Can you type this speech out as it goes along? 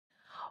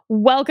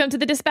Welcome to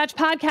the Dispatch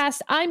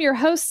Podcast. I'm your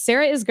host,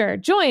 Sarah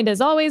Isger, joined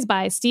as always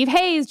by Steve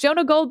Hayes,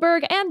 Jonah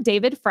Goldberg, and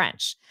David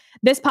French.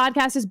 This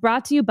podcast is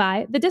brought to you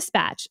by The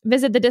Dispatch.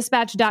 Visit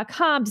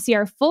thedispatch.com to see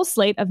our full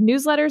slate of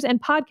newsletters and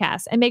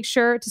podcasts, and make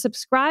sure to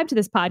subscribe to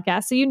this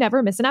podcast so you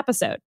never miss an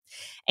episode.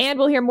 And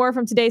we'll hear more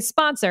from today's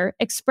sponsor,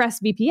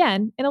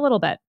 ExpressVPN, in a little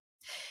bit.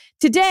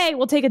 Today,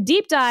 we'll take a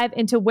deep dive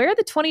into where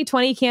the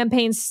 2020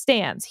 campaign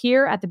stands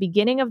here at the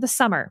beginning of the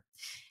summer.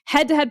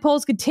 Head-to-head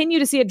polls continue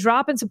to see a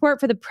drop in support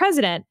for the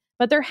president,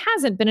 but there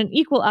hasn't been an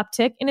equal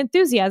uptick in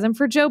enthusiasm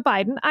for Joe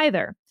Biden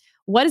either.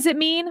 What does it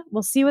mean?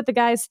 We'll see what the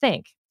guys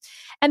think.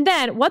 And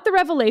then what the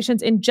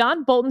revelations in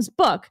John Bolton's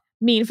book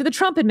mean for the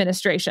Trump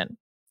administration.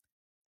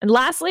 And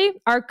lastly,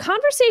 our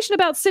conversation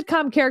about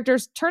sitcom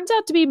characters turns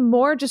out to be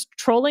more just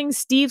trolling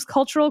Steve's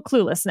cultural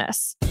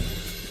cluelessness.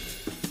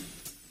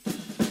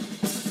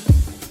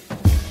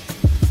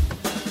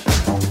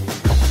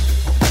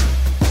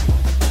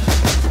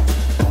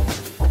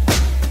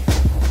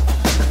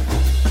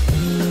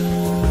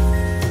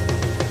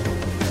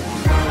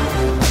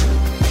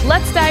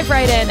 Let's dive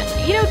right in.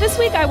 This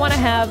week I want to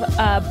have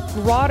a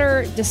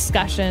broader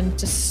discussion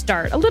to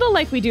start, a little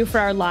like we do for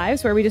our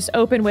lives, where we just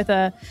open with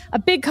a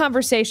big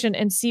conversation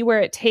and see where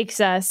it takes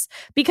us.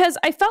 Because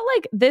I felt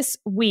like this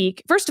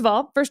week, first of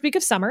all, first week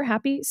of summer,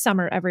 happy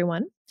summer,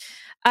 everyone.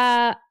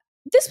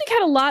 This week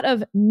had a lot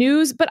of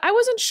news, but I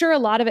wasn't sure a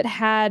lot of it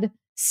had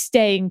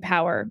staying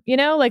power,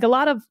 like a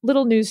lot of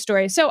little news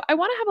stories. So I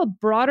want to have a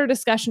broader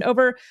discussion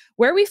over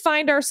where we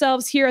find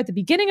ourselves here at the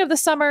beginning of the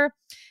summer.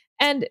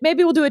 And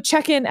maybe we'll do a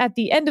check-in at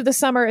the end of the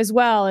summer as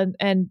well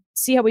and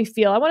see how we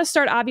feel. I want to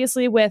start,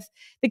 obviously, with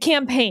the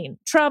campaign.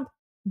 Trump,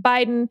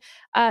 Biden.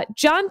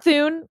 John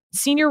Thune,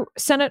 senior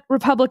Senate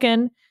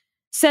Republican,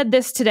 said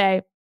this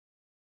today.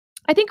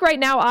 I think right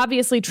now,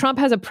 obviously, Trump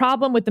has a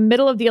problem with the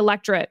middle of the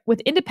electorate, with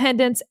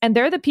independents, and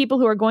they're the people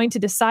who are going to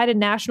decide a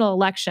national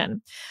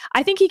election.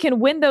 I think he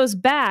can win those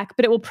back,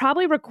 but it will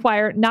probably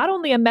require not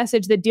only a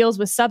message that deals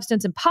with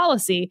substance and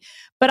policy,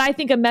 but I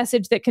think a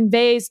message that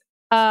conveys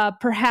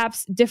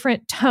perhaps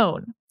different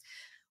tone,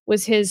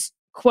 was his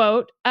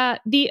quote.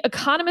 The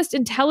Economist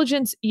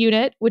Intelligence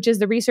Unit, which is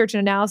the research and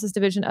analysis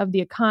division of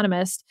The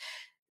Economist,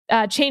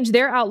 changed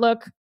their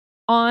outlook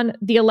on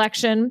the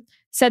election,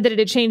 said that it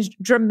had changed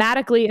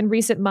dramatically in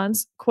recent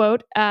months.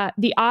 Quote,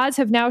 the odds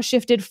have now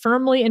shifted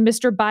firmly in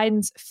Mr.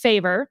 Biden's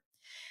favor.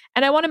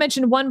 And I want to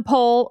mention one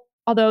poll,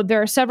 although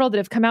there are several that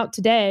have come out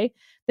today.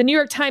 The New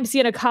York Times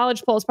Siena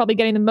College poll is probably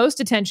getting the most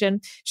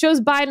attention,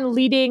 shows Biden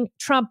leading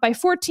Trump by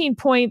 14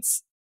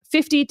 points,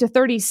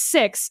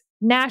 50-36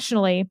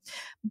 nationally.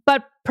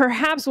 But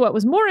perhaps what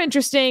was more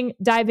interesting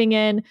diving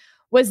in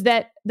was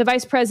that the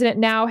vice president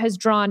now has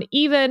drawn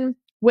even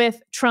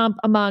with Trump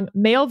among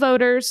male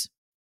voters,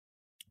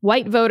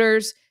 white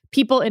voters,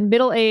 people in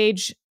middle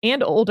age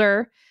and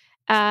older.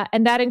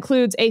 And that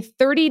includes a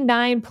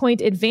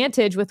 39-point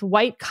advantage with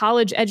white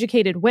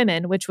college-educated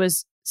women, which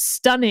was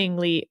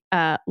stunningly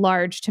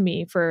large to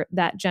me for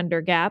that gender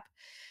gap.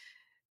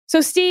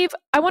 So, Steve,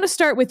 I want to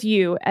start with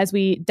you as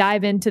we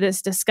dive into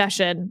this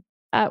discussion.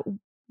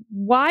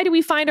 Why do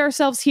we find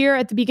ourselves here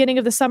at the beginning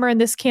of the summer in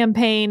this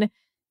campaign?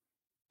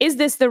 Is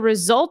this the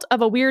result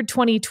of a weird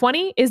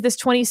 2020? Is this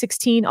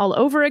 2016 all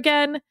over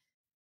again?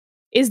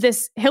 Is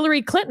this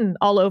Hillary Clinton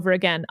all over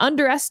again,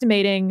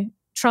 underestimating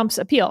Trump's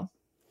appeal?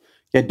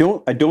 Yeah,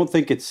 I don't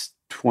think it's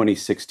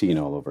 2016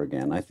 all over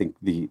again. I think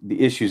the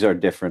issues are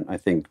different. I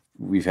think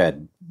we've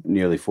had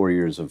nearly 4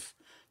 years of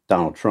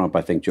Donald Trump.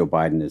 I think Joe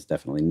Biden is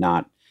definitely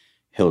not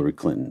Hillary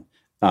Clinton.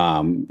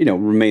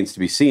 Remains to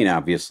be seen,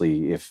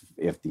 obviously,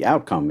 if the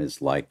outcome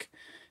is like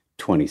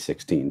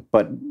 2016.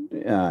 But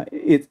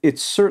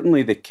it's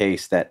certainly the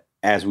case that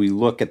as we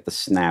look at the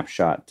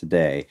snapshot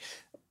today,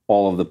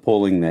 all of the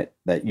polling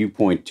that you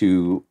point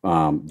to,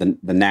 the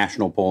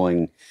national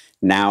polling,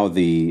 now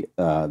the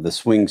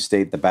swing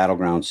state, the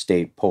battleground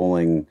state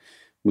polling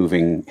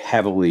moving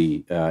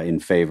heavily in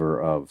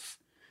favor of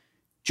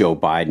Joe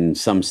Biden.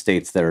 Some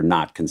states that are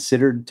not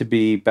considered to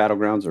be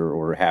battlegrounds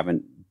or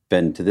haven't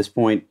been to this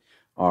point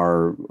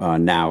are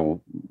now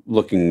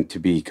looking to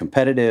be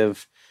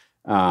competitive.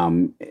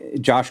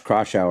 Josh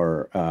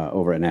Kraushaar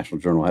over at National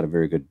Journal had a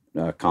very good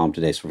column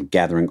today, sort of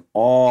gathering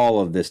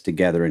all of this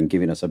together and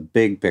giving us a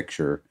big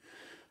picture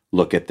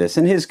look at this.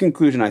 And his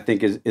conclusion, I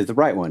think, is the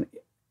right one.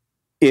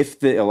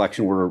 If the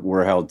election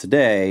were held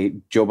today,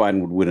 Joe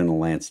Biden would win in a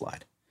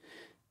landslide.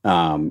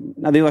 Now,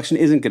 the election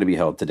isn't going to be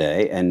held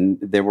today, and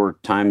there were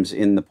times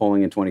in the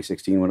polling in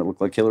 2016 when it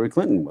looked like Hillary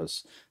Clinton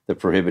was the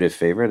prohibitive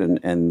favorite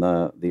and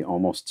the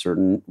almost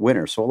certain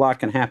winner. So a lot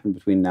can happen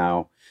between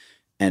now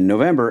and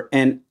November.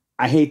 And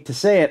I hate to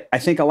say it, I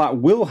think a lot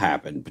will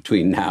happen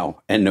between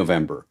now and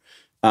November.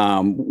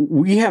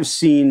 We have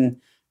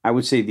seen, I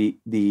would say,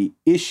 the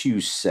issue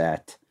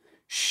set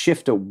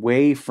shift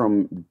away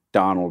from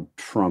Donald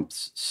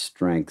Trump's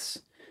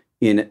strengths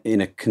in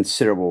a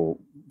considerable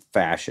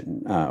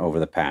fashion over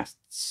the past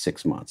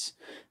 6 months.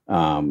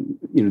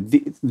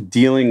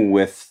 Dealing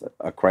with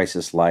a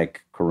crisis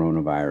like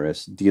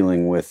coronavirus,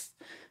 dealing with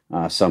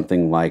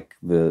something like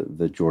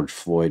the George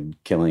Floyd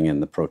killing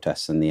and the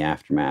protests and the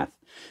aftermath.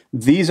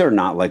 These are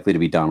not likely to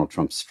be Donald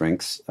Trump's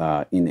strengths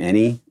in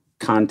any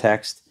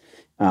context.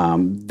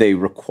 They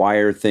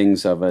require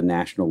things of a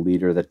national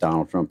leader that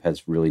Donald Trump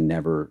has really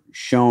never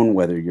shown,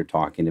 whether you're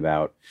talking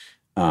about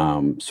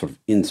sort of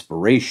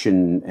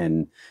inspiration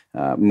and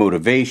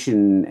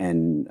motivation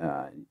and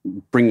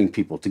bringing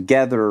people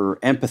together,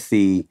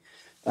 empathy.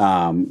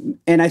 And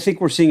I think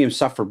we're seeing him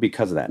suffer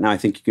because of that. Now, I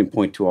think you can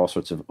point to all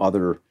sorts of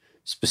other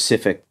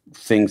specific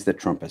things that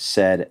Trump has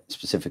said,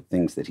 specific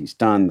things that he's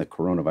done, the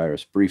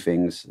coronavirus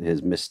briefings,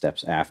 his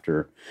missteps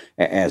after,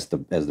 as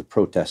the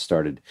protests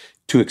started,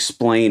 to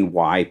explain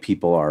why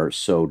people are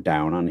so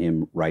down on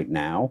him right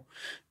now.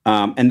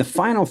 And the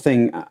final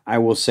thing I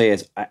will say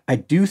is I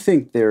do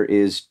think there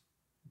is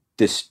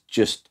this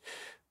just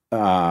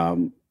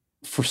for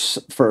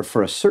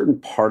a certain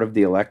part of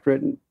the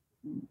electorate,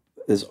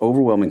 this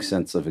overwhelming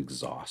sense of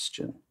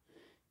exhaustion.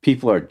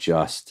 People are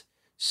just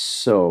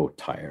so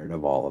tired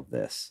of all of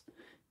this.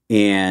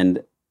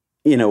 And,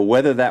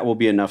 whether that will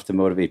be enough to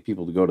motivate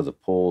people to go to the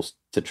polls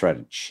to try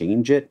to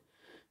change it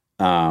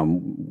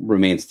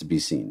remains to be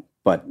seen.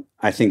 But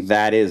I think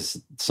that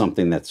is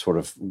something that sort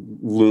of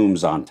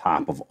looms on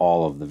top of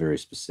all of the very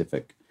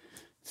specific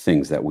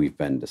things that we've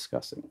been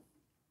discussing.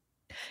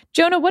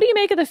 Jonah, what do you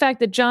make of the fact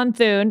that John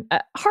Thune,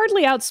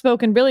 hardly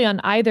outspoken really on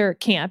either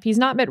camp, he's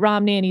not Mitt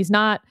Romney and he's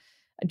not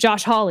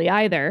Josh Hawley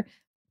either,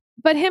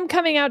 but him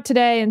coming out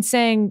today and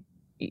saying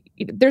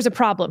there's a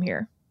problem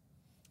here?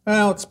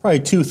 Well, it's probably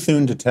too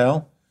Thune to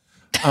tell.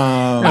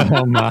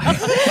 Oh my.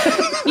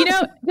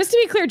 Just to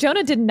be clear,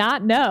 Jonah did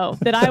not know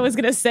that I was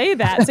going to say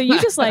that. So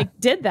you just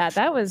did that.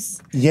 That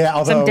was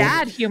some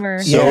dad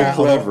humor. So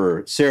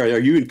clever. Sarah, are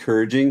you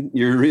encouraging?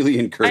 You're really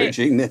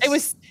encouraging this? It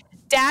was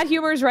dad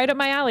humor is right up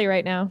my alley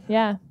right now.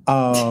 Yeah.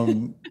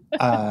 I'm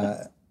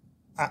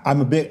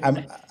a bit,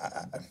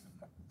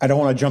 I don't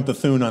want to jump the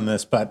Thune on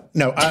this, but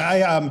no,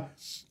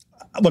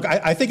 look,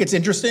 I think it's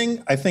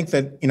interesting. I think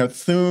that,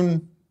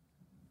 Thune,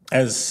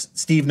 as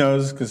Steve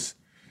knows, because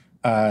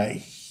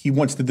he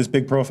once did this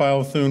big profile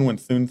of Thune when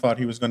Thune thought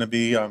he was going to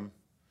be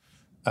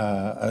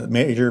a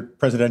major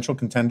presidential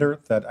contender,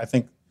 that I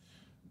think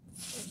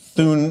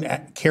Thune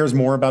cares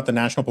more about the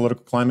national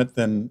political climate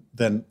than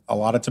a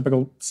lot of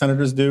typical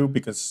senators do,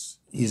 because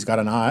he's got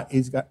an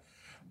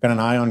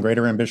eye on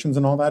greater ambitions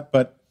and all that.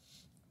 But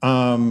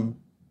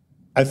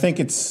I think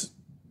it's,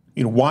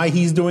 why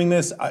he's doing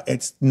this,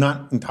 it's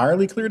not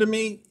entirely clear to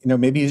me.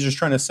 Maybe he's just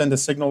trying to send a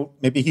signal.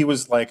 Maybe he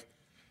was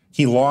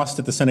he lost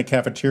at the Senate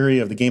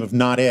cafeteria of the game of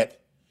Not It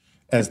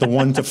as the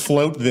one to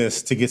float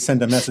this to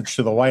send a message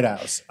to the White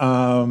House.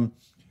 I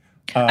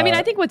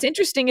think what's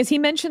interesting is he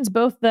mentions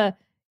both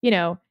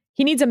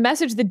he needs a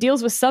message that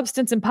deals with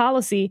substance and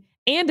policy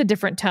and a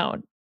different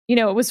tone.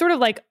 It was sort of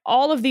like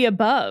all of the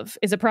above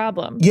is a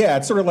problem. Yeah,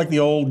 it's sort of like the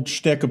old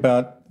shtick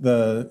about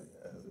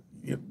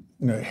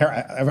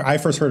I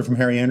first heard it from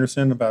Harry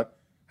Anderson about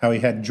how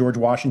he had George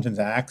Washington's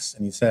axe,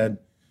 and he said,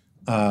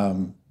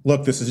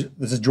 look, this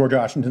is George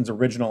Washington's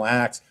original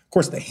axe. Of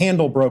course, the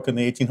handle broke in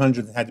the 1800s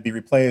and had to be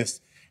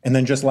replaced. And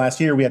then just last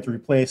year, we had to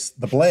replace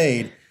the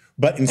blade.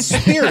 But in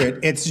spirit,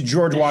 it's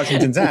George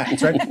Washington's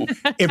axe, right?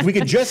 If we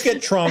could just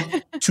get Trump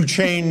to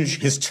change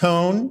his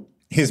tone,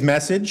 his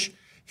message,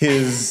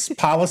 his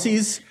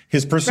policies,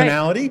 his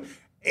personality,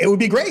 it would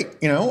be great,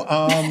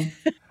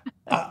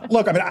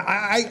 Look,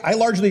 I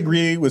largely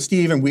agree with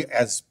Steve, and we,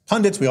 as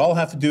pundits, we all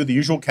have to do the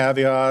usual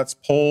caveats.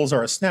 Polls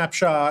are a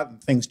snapshot,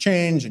 and things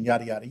change, and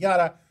yada, yada,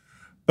 yada.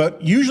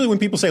 But usually when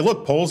people say,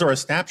 look, polls are a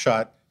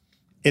snapshot,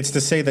 it's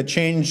to say that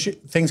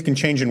things can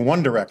change in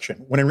one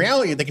direction, when in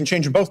reality, they can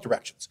change in both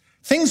directions.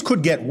 Things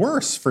could get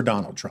worse for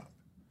Donald Trump.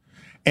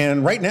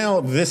 And right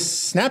now, this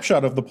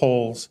snapshot of the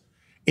polls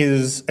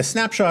is a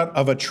snapshot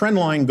of a trend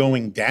line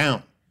going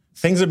down.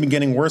 Things have been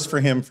getting worse for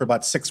him for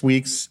about 6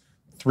 weeks,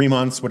 3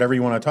 months, whatever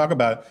you want to talk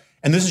about.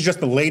 And this is just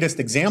the latest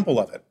example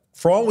of it.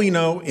 For all we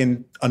know,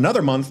 in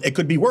another month, it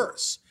could be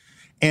worse.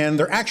 And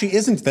there actually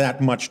isn't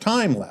that much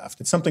time left.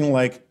 It's something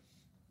like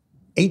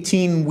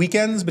 18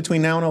 weekends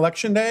between now and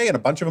Election Day, and a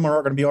bunch of them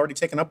are going to be already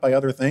taken up by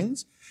other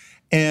things.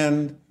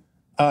 And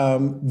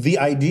the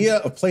idea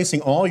of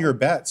placing all your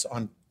bets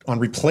on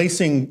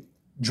replacing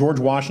George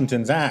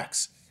Washington's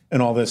axe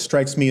and all this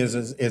strikes me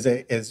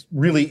as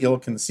really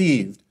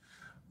ill-conceived.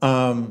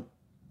 And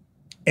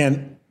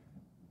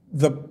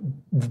the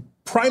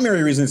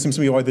primary reason it seems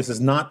to me why this is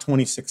not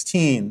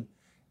 2016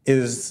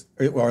 there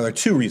are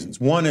two reasons.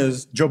 One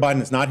is Joe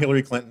Biden is not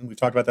Hillary Clinton. We've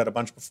talked about that a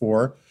bunch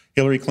before.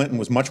 Hillary Clinton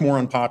was much more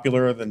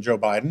unpopular than Joe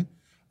Biden.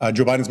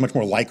 Joe Biden is much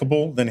more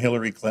likable than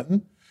Hillary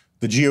Clinton.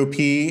 The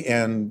GOP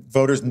and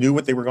voters knew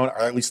what they were going, or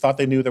at least thought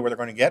they knew what they're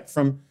going to get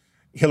from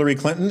Hillary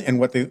Clinton, and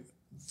what they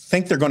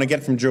think they're going to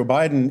get from Joe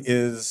Biden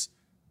is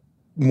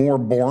more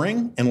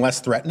boring and less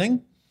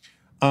threatening.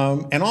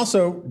 And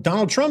also,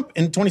 Donald Trump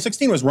in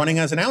 2016 was running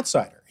as an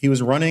outsider. He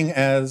was running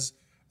as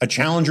a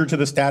challenger to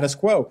the status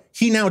quo.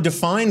 He now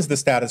defines the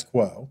status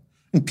quo,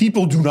 and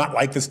people do not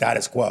like the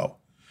status quo.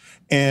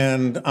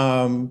 And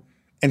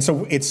And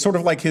so it's sort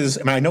of like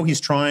I know he's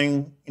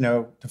trying,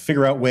 to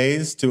figure out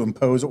ways to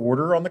impose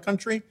order on the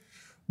country,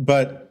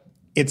 but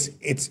it's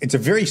a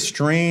very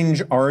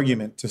strange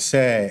argument to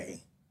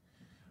say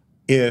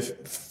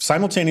if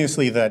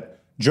simultaneously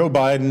that Joe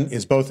Biden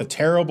is both a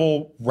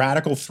terrible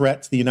radical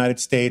threat to the United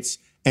States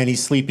and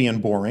he's sleepy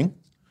and boring.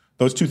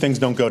 Those two things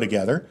don't go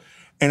together.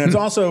 And it's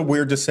also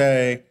weird to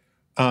say,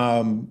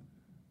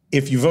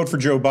 if you vote for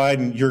Joe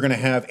Biden, you're going to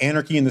have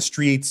anarchy in the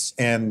streets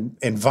and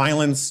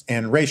violence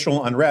and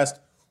racial unrest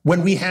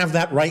when we have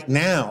that right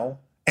now,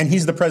 and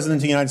he's the president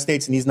of the United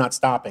States and he's not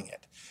stopping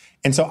it.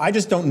 And so I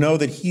just don't know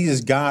that he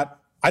has got,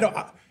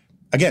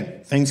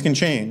 again, things can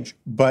change,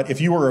 but if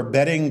you were a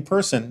betting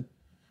person,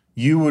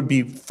 you would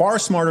be far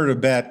smarter to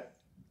bet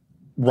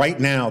right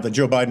now that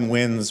Joe Biden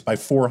wins by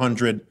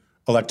 400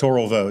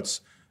 electoral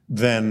votes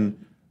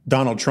than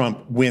Donald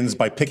Trump wins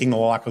by picking the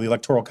lock of the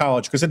Electoral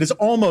College, because it is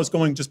almost,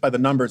 going just by the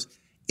numbers,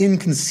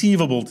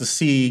 inconceivable to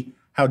see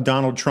how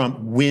Donald Trump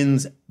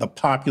wins the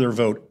popular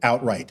vote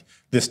outright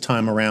this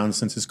time around,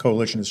 since his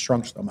coalition has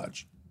shrunk so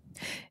much.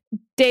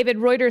 David,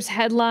 Reuters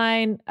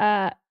headline,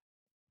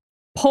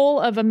 poll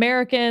of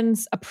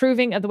Americans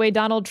approving of the way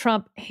Donald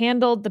Trump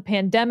handled the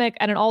pandemic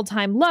at an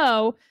all-time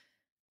low.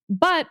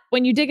 But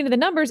when you dig into the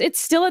numbers, it's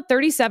still at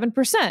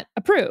 37%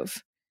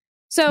 approve.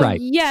 So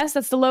yes,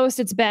 that's the lowest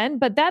it's been,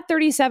 but that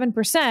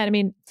 37%, I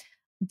mean,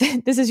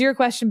 this is your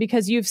question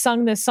because you've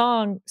sung this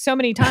song so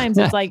many times,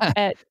 it's like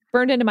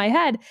burned into my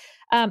head.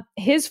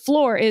 His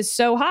floor is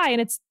so high and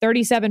it's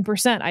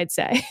 37%, I'd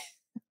say.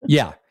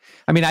 Yeah.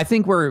 I mean, I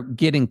think we're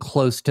getting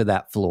close to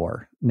that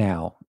floor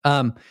now.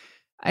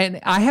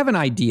 And I have an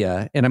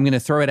idea, and I'm going to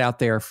throw it out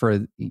there for,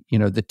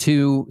 the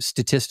two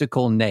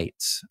statistical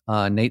Nates,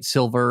 Nate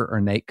Silver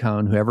or Nate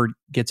Cohn, whoever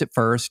gets it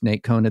first.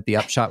 Nate Cohn at the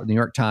Upshot with the New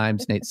York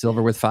Times, Nate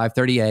Silver with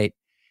 538.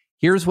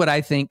 Here's what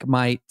I think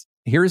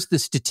here's the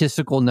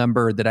statistical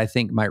number that I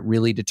think might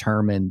really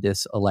determine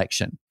this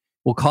election.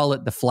 We'll call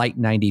it the Flight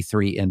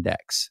 93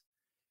 Index.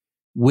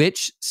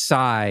 Which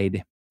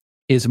side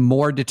is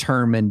more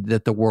determined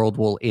that the world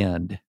will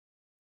end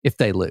if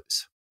they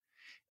lose?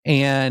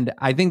 And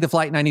I think the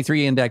Flight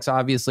 93 Index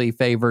obviously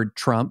favored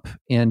Trump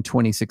in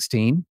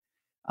 2016.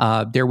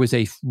 There was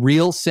a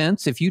real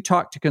sense, if you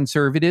talk to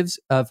conservatives,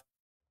 of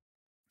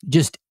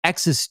just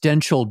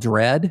existential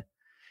dread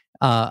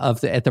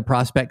at the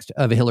prospect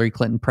of a Hillary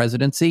Clinton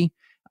presidency.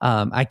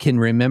 I can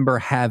remember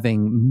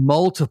having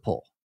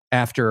multiple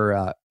after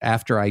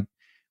I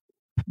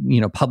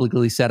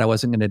publicly said I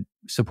wasn't going to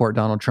support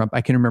Donald Trump.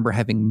 I can remember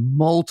having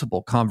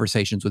multiple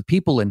conversations with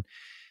people in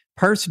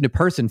person to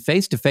person,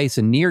 face to face,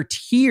 and near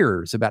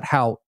tears about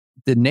how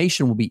the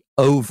nation will be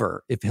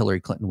over if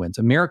Hillary Clinton wins.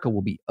 America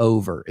will be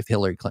over if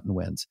Hillary Clinton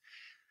wins.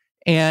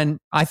 And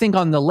I think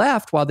on the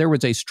left, while there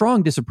was a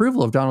strong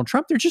disapproval of Donald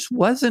Trump, there just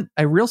wasn't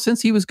a real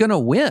sense he was going to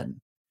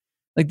win.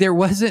 Like there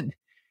wasn't,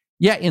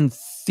 in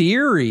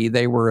theory,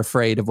 they were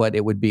afraid of what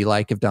it would be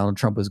like if Donald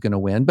Trump was going to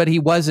win, but he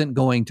wasn't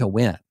going to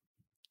win.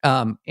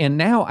 And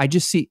now I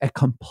just see a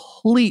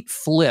complete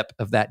flip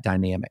of that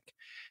dynamic.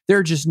 There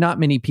are just not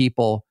many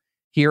people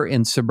here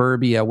in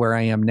suburbia where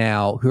I am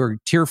now who are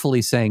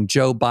tearfully saying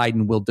Joe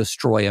Biden will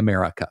destroy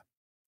America.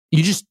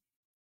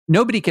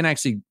 Nobody can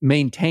actually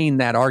maintain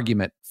that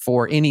argument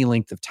for any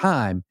length of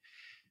time.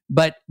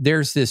 But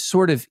there's this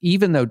sort of,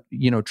 even though,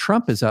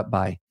 Trump is up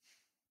by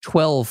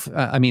 12,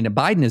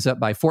 Biden is up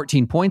by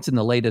 14 points in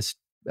the latest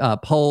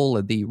poll.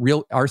 The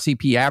real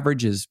RCP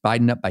average is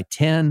Biden up by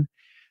 10.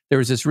 There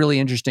was this really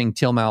interesting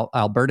Tim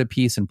Alberta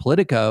piece in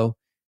Politico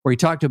where he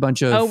talked to a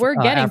bunch of... Oh, we're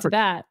getting to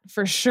that,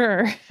 for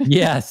sure.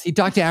 Yes, he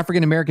talked to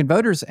African-American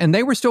voters, and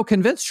they were still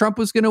convinced Trump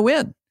was going to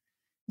win.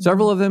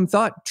 Several of them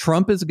thought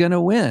Trump is going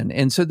to win.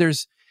 And so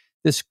there's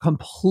this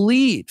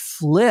complete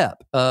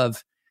flip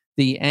of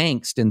the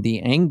angst and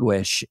the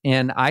anguish.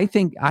 And I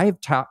think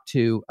I've talked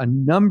to a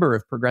number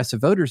of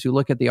progressive voters who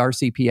look at the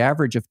RCP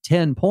average of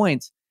 10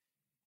 points,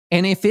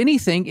 and if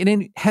anything,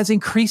 it has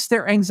increased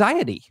their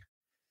anxiety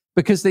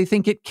because they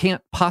think it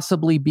can't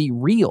possibly be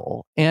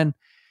real. And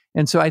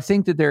so I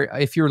think that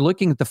if you're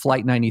looking at the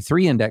Flight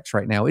 93 Index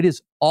right now, it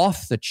is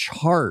off the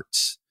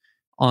charts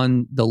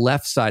on the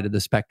left side of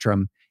the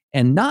spectrum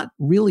and not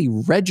really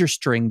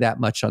registering that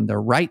much on the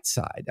right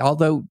side.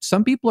 Although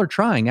some people are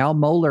trying. Al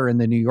Mohler in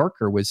The New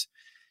Yorker was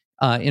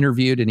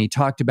interviewed, and he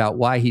talked about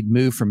why he'd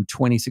moved from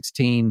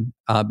 2016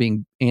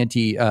 being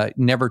anti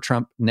never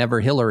Trump,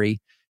 never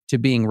Hillary, to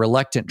being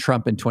reluctant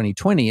Trump in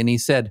 2020. And he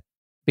said,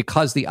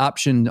 because the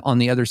option on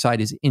the other side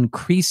is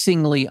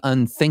increasingly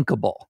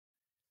unthinkable.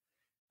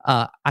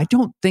 I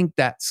don't think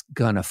that's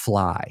going to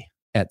fly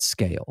at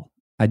scale.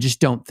 I just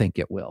don't think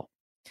it will.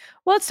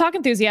 Well, let's talk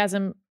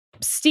enthusiasm.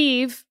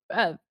 Steve,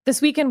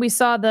 this weekend we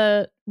saw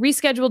the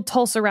rescheduled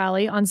Tulsa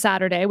rally on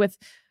Saturday with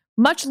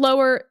much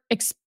lower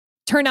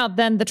turnout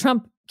than the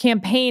Trump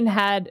campaign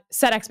had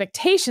set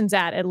expectations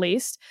at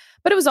least.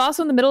 But it was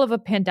also in the middle of a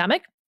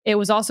pandemic. It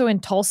was also in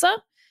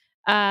Tulsa.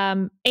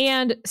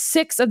 And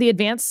 6 of the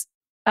advance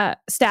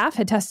staff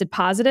had tested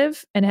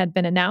positive and had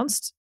been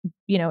announced,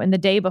 in the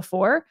day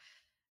before.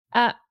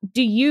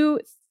 Do you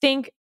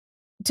think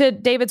to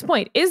David's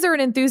point, is there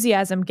an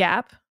enthusiasm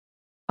gap,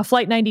 a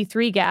Flight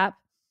 93 gap,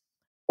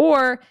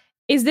 or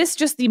is this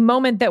just the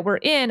moment that we're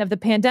in of the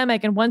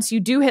pandemic? And once you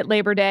do hit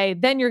Labor Day,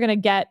 then you're going to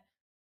get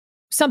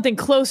something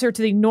closer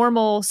to the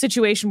normal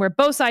situation where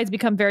both sides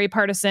become very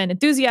partisan,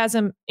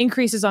 enthusiasm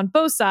increases on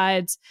both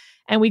sides,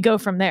 and we go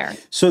from there.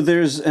 So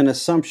there's an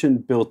assumption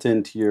built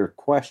into your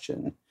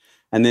question,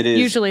 and that is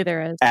usually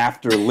there is.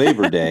 After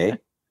Labor Day,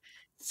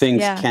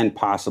 things can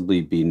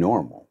possibly be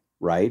normal,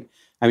 right?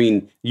 I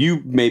mean,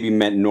 you maybe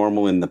meant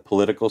normal in the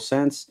political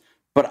sense,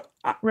 but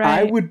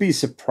I would be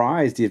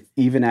surprised if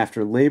even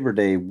after Labor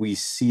Day, we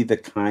see the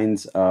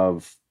kinds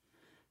of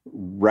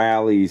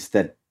rallies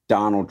that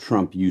Donald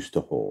Trump used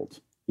to hold,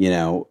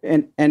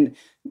 and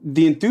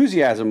the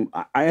enthusiasm,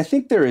 I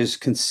think there is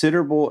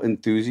considerable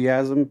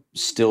enthusiasm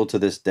still to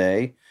this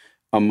day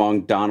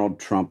among Donald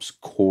Trump's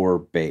core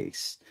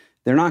base.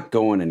 They're not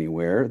going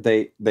anywhere.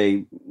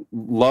 They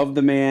love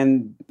the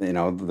man,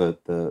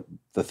 the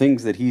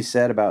things that he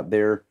said about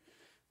their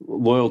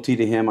loyalty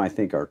to him, I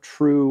think, are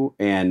true,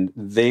 and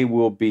they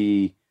will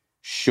be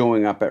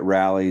showing up at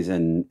rallies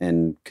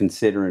and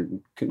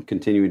continuing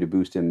to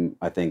boost him,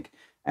 I think,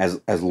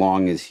 as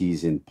long as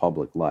he's in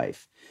public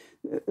life.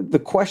 The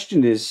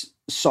question is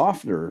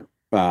softer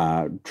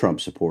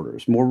Trump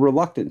supporters, more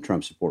reluctant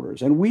Trump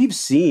supporters, and we've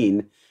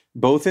seen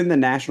both in the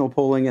national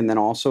polling and then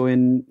also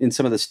in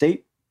some of the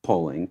state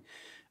polling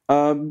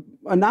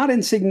a not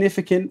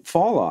insignificant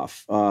fall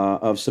off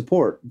of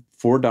support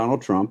for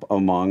Donald Trump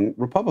among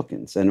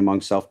Republicans and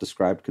among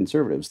self-described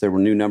conservatives. There were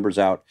new numbers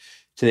out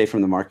today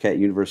from the Marquette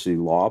University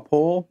Law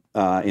Poll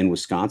in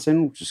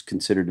Wisconsin, which is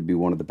considered to be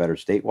one of the better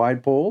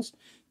statewide polls.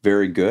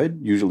 Very good,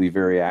 usually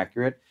very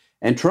accurate.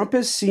 And Trump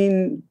has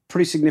seen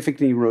pretty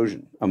significant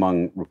erosion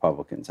among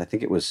Republicans. I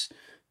think it was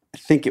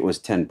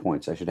 10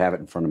 points. I should have it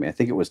in front of me. I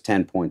think it was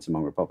 10 points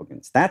among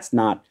Republicans. That's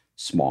not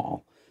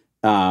small.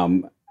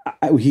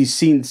 He's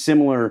seen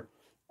similar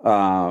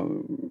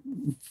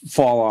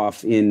fall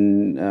off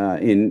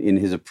in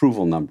his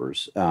approval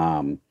numbers.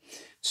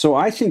 So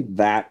I think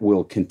that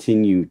will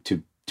continue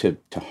to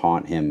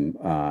haunt him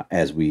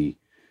as we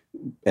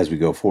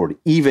go forward,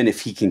 even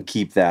if he can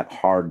keep that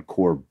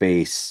hardcore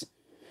base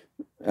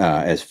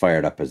as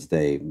fired up as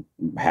they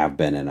have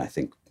been, and I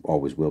think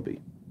always will be.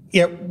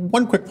 Yeah,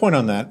 one quick point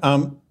on that.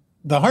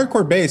 The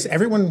hardcore base,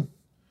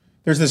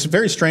 there's this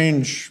very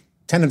strange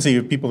tendency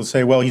of people to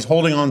say, well, he's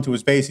holding on to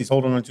his base,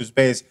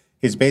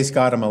 his base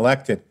got him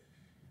elected.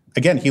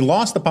 Again, he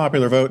lost the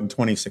popular vote in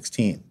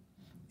 2016.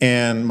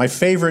 And my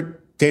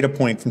favorite data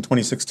point from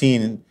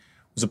 2016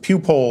 was a Pew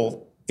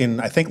poll in,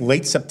 I think,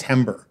 late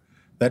September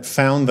that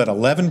found that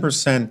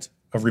 11%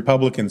 of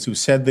Republicans who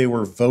said they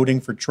were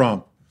voting for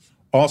Trump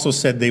also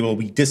said they will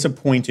be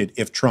disappointed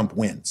if Trump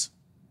wins.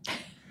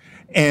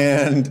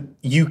 And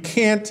you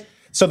can't,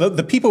 so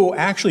the people who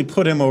actually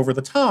put him over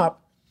the top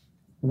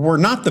were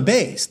not the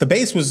base. The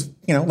base was,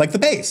 like the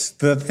base.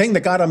 The thing that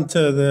got him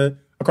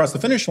across the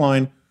finish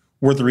line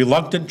were the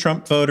reluctant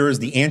Trump voters,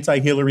 the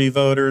anti-Hillary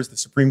voters, the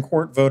Supreme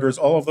Court voters,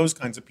 all of those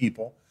kinds of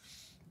people.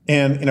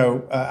 And,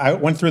 I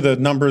went through the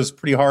numbers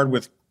pretty hard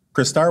with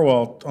Chris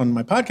Starwalt on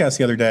my podcast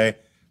the other day.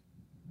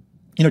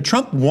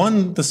 Trump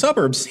won the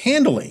suburbs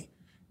handily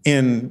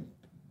in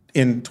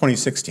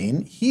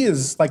 2016. He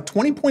is like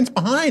 20 points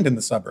behind in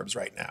the suburbs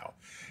right now.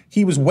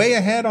 He was way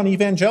ahead on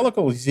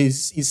evangelicals.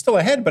 He's still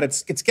ahead, but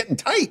it's getting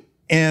tight.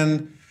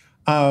 And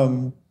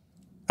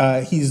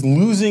he's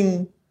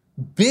losing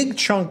big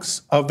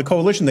chunks of the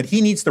coalition that he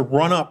needs to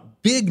run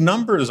up big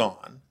numbers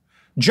on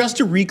just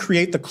to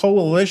recreate the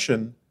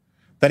coalition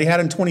that he had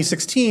in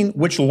 2016,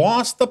 which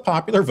lost the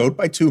popular vote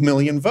by 2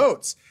 million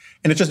votes.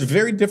 And it's just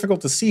very difficult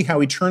to see how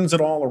he turns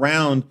it all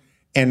around.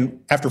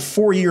 And after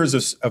 4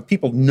 years of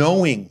people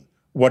knowing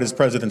what his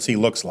presidency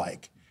looks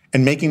like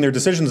and making their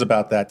decisions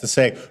about that, to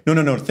say,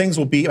 no, things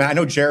will be, I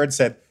know Jared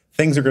said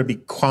things are going to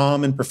be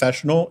calm and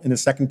professional in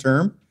his second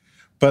term,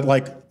 but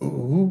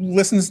who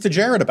listens to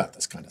Jared about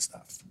this kind of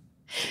stuff?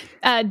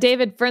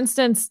 David, for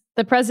instance,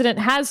 the president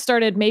has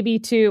started maybe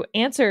to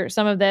answer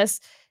some of this.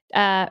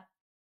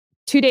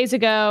 2 days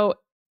ago,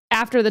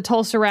 after the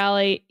Tulsa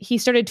rally, he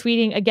started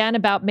tweeting again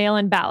about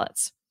mail-in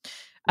ballots.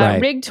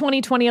 Rigged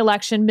 2020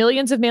 election,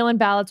 millions of mail-in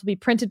ballots will be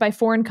printed by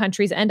foreign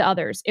countries and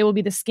others. It will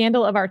be the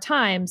scandal of our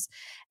times.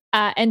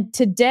 And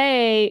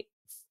today,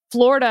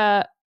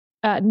 Florida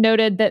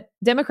noted that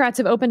Democrats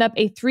have opened up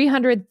a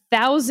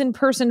 300,000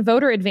 person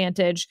voter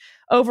advantage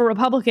over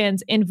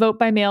Republicans in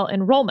vote-by-mail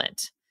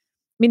enrollment.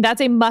 I mean,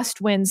 that's a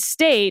must-win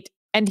state.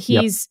 And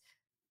he's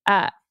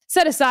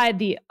set aside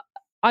the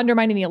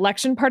undermining the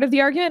election part of the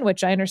argument,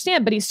 which I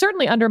understand, but he's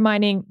certainly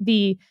undermining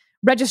the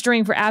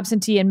registering for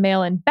absentee and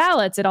mail-in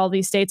ballots at all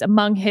these states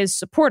among his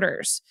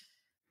supporters.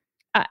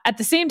 At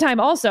the same time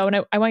also,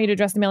 and I want you to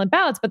address the mail-in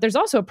ballots, but there's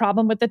also a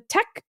problem with the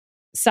tech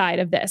side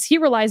of this. He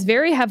relies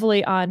very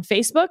heavily on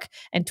Facebook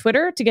and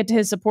Twitter to get to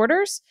his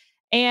supporters.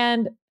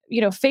 And,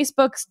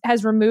 Facebook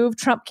has removed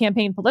Trump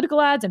campaign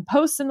political ads and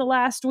posts in the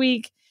last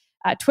week.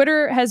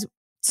 Twitter has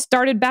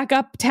started back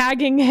up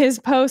tagging his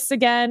posts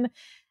again.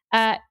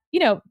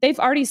 they've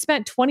already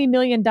spent $20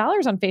 million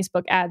on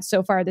Facebook ads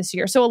so far this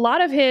year. So a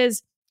lot of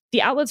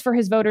the outlets for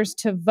his voters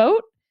to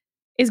vote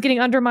is getting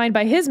undermined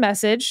by his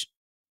message.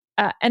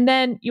 And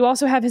then you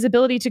also have his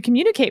ability to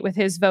communicate with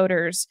his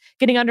voters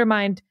getting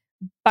undermined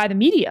by the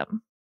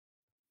medium.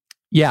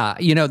 Yeah,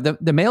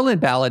 the mail-in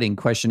balloting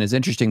question is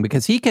interesting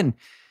because he can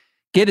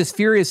get as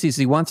furious as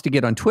he wants to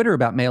get on Twitter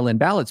about mail-in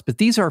ballots, but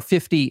these are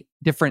 50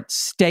 different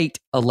state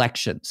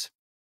elections.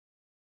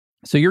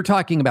 So you're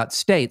talking about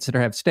states that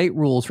have state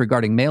rules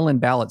regarding mail-in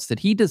ballots that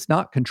he does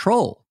not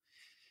control.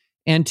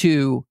 And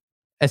to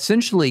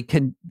essentially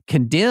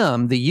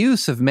condemn the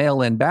use of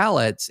mail-in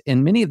ballots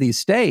in many of these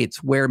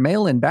states where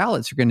mail-in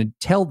ballots are going to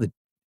tell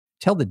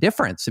the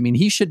difference. I mean,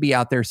 he should be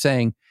out there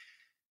saying,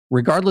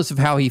 regardless of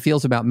how he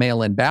feels about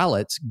mail-in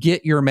ballots,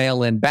 get your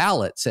mail-in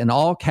ballots in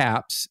all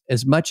caps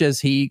as much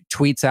as he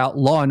tweets out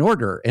law and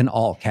order in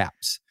all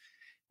caps.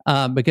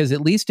 Because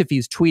at least if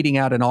he's tweeting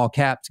out in all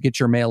caps, get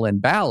your mail-in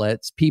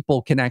ballots,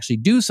 people can actually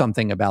do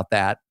something about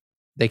that.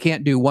 They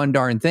can't do one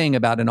darn thing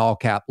about an all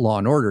cap law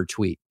and order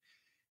tweet.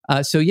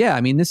 So yeah,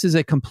 I mean, this is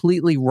a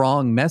completely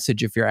wrong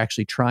message if you're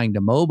actually trying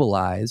to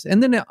mobilize.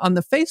 And then on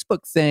the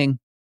Facebook thing,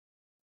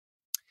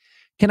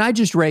 can I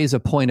just raise a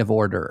point of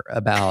order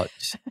about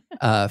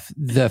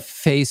the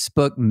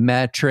Facebook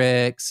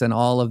metrics and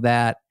all of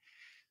that?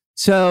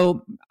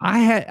 So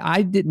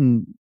I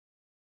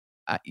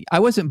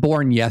wasn't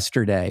born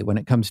yesterday when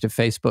it comes to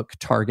Facebook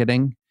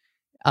targeting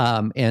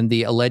and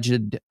the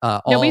alleged.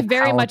 We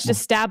very much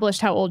established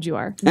how old you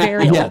are.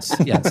 Very old.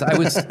 Yes. I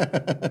was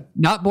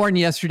not born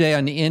yesterday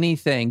on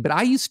anything, but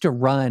I used to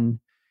run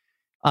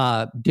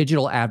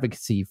digital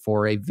advocacy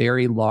for a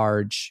very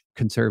large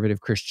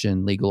conservative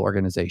Christian legal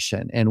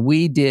organization. And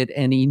we did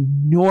an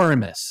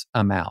enormous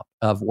amount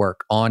of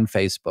work on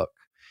Facebook,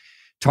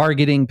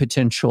 targeting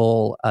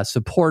potential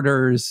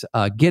supporters,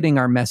 getting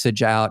our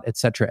message out, et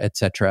cetera, et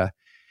cetera.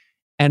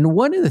 And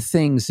one of the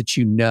things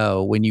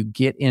that when you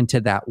get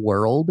into that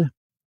world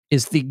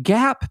is the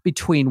gap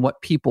between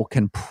what people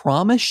can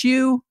promise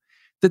you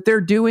that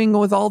they're doing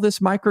with all this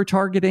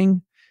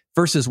micro-targeting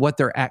versus what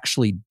they're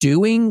actually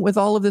doing with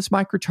all of this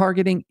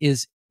micro-targeting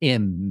is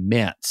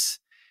immense.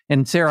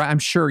 And Sarah, I'm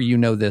sure you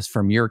know this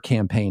from your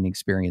campaign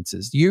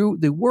experiences.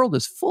 The world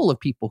is full of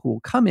people who will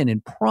come in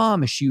and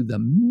promise you the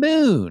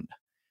moon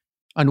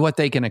on what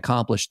they can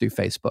accomplish through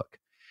Facebook.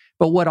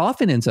 But what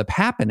often ends up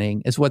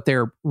happening is what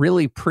they're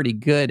really pretty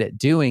good at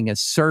doing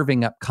is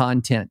serving up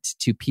content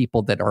to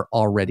people that are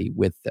already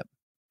with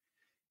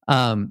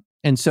them.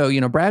 And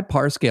so, Brad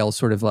Parscale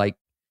sort of like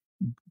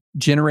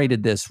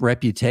generated this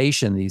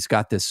reputation. He's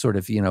got this sort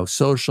of,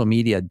 social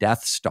media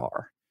Death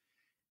Star.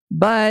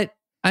 But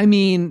I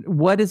mean,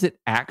 what is it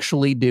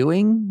actually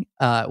doing?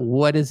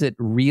 What is it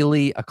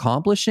really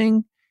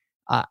accomplishing?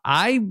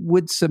 I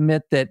would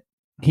submit that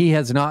he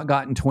has not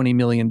gotten $20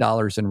 million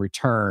in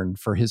return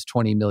for his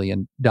 $20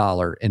 million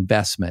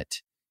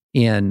investment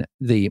in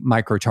the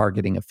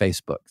micro-targeting of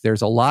Facebook.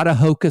 There's a lot of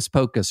hocus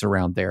pocus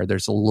around there.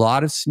 There's a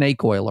lot of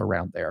snake oil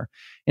around there.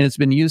 And it's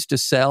been used to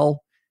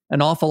sell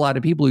an awful lot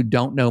of people who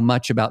don't know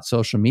much about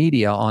social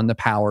media on the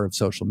power of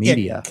social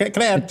media. Yeah.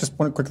 Can I add just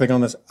one quick thing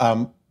on this?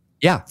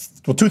 Yeah.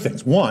 Well, two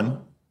things.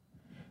 One,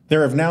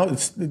 there have now,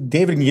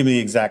 David can give me the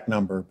exact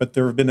number, but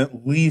there have been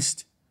at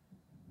least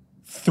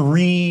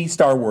 3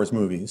 Star Wars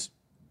movies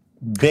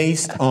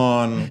based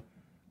on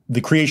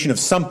the creation of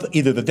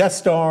either the Death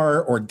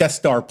Star or Death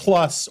Star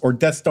Plus or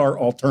Death Star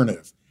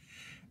Alternative.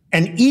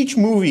 And each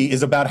movie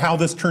is about how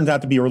this turns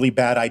out to be a really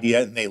bad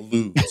idea and they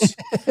lose.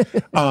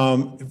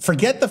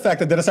 Forget the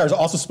fact that Death Star is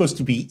also supposed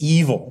to be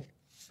evil.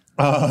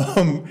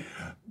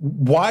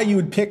 Why you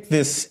would pick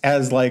this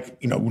as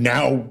like,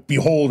 now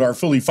behold our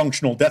fully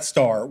functional Death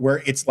Star,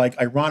 where it's like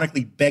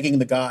ironically begging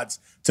the gods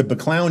to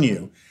beclown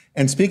you.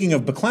 And speaking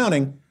of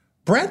beclowning,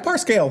 Brad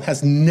Parscale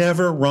has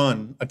never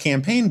run a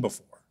campaign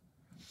before.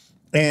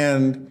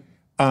 And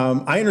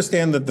I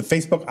understand that the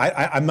Facebook,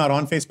 I'm not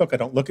on Facebook. I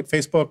don't look at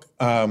Facebook.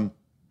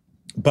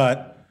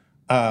 But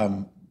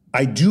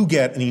I do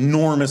get an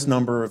enormous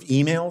number of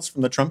emails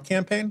from the Trump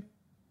campaign.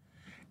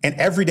 And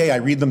every day I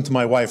read them to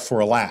my wife for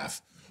a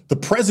laugh. The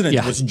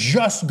president was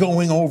just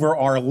going over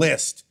our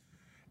list,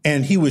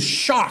 and he was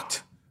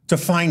shocked to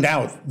find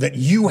out that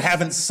you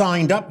haven't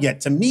signed up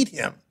yet to meet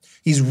him.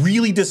 He's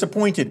really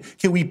disappointed.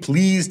 Can we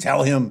please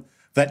tell him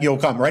that you'll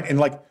come, right? And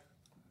like,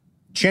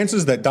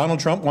 chances that Donald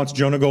Trump wants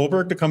Jonah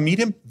Goldberg to come meet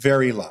him,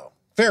 very low,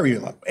 very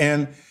low.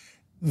 And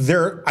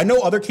I know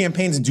other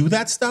campaigns do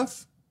that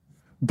stuff,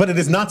 but it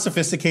is not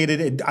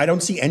sophisticated. I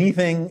don't see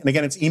anything. And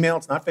again, it's email,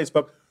 it's not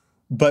Facebook,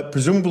 but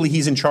presumably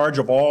he's in charge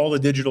of all the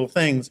digital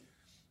things.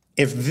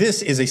 If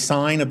this is a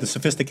sign of the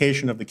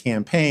sophistication of the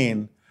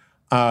campaign,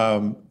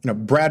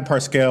 Brad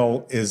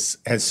Parscale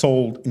has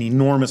sold an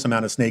enormous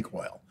amount of snake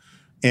oil.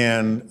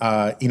 And,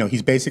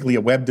 he's basically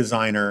a web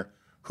designer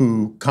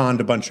who conned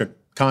a bunch of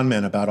con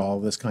men about all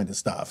this kind of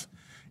stuff.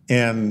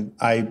 And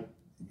I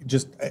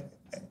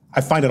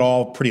find it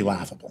all pretty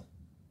laughable.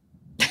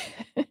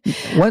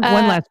 One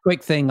last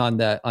quick thing on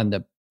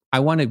the I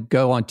want to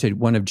go on to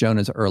one of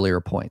Jonah's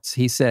earlier points.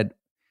 He said,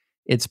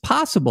 it's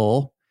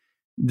possible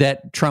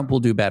that Trump will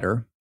do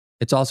better.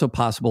 It's also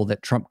possible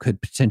that Trump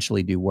could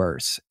potentially do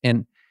worse.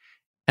 And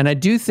I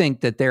do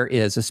think that there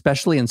is,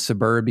 especially in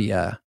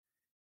suburbia,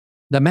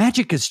 the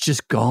magic is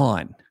just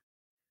gone.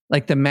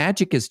 Like the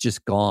magic is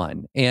just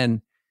gone.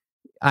 And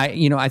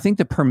I think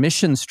the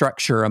permission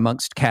structure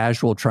amongst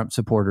casual Trump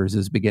supporters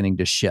is beginning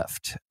to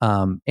shift.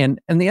 And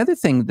the other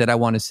thing that I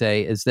want to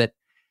say is that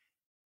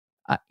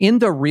in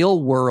the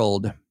real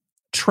world,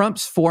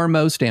 Trump's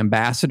foremost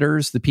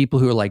ambassadors, the people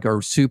who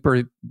are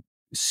super,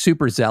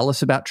 super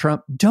zealous about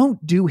Trump,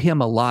 don't do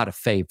him a lot of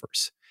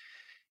favors.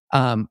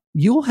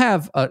 You'll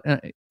have,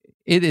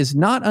 it is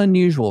not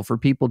unusual for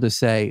people to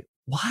say,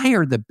 why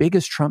are the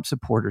biggest Trump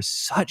supporters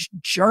such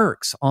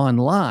jerks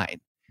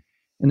online?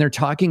 And they're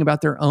talking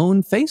about their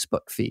own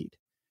Facebook feed.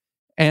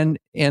 And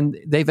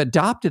they've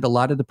adopted a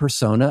lot of the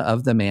persona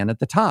of the man at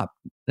the top,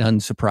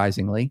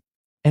 unsurprisingly.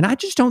 And I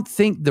just don't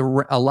think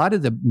a lot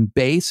of the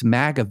base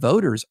MAGA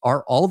voters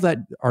are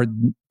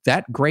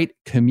that great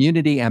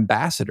community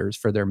ambassadors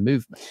for their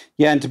movement.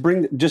 Yeah, and to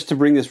bring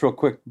this real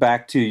quick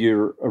back to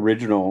your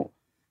original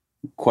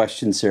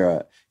question,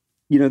 Sarah,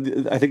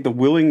 I think the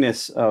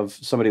willingness of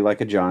somebody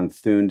like a John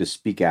Thune to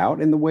speak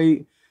out in the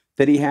way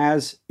that he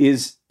has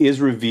is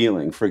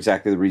revealing for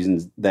exactly the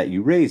reasons that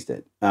you raised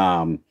it.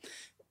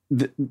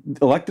 The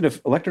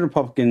elected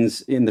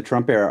Republicans in the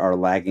Trump era are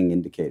lagging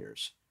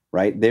indicators,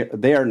 right?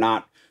 They are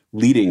not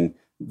leading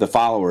the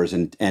followers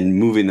and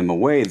moving them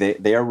away.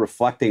 They are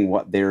reflecting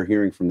what they're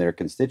hearing from their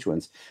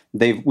constituents.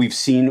 We've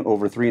seen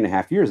over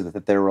 3.5 years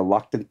that they're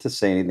reluctant to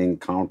say anything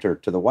counter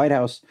to the White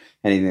House,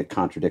 anything that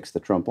contradicts the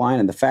Trump line.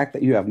 And the fact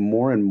that you have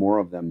more and more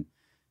of them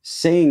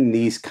saying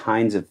these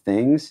kinds of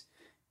things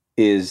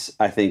is,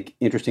 I think,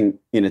 interesting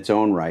in its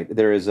own right.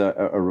 There is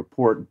a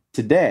report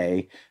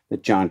today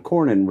that John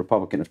Cornyn,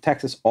 Republican of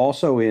Texas,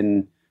 also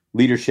in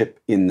leadership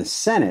in the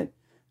Senate,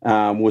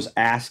 was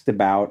asked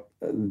about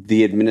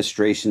the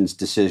administration's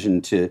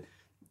decision to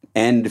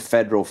end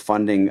federal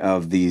funding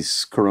of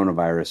these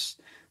coronavirus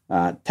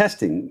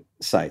testing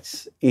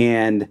sites.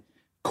 And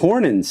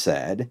Cornyn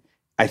said,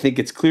 I think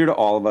it's clear to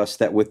all of us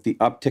that with the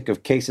uptick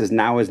of cases,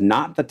 now is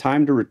not the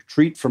time to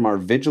retreat from our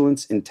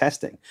vigilance in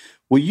testing.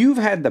 Well, you've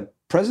had the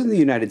President of the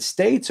United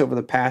States over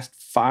the past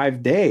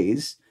 5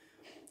 days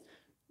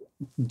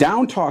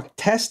down-talk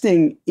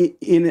testing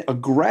in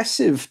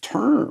aggressive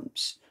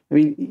terms. I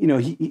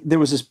mean, there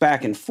was this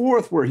back and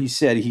forth where he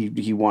said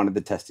he wanted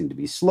the testing to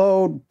be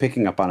slowed,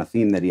 picking up on a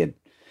theme that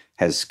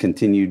has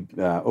continued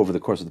over the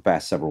course of the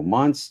past several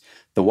months.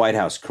 The White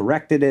House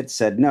corrected it,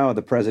 said, no,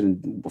 the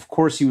president, of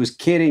course he was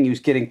kidding.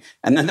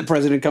 And then the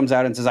president comes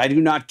out and says, I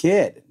do not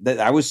kid, that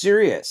I was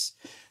serious.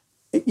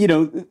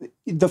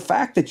 The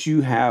fact that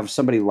you have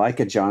somebody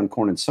like a John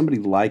Cornyn, somebody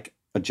like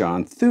a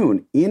John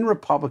Thune in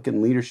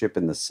Republican leadership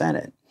in the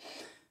Senate,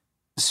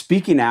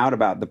 speaking out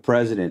about the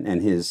president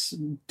and his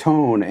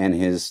tone and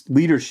his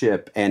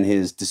leadership and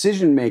his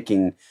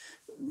decision-making.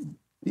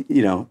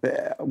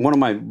 One of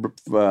my,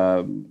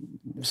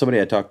 somebody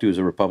I talked to who's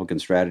a Republican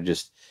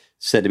strategist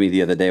said to me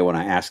the other day when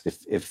I asked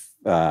if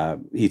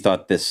he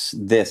thought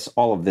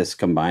all of this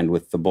combined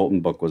with the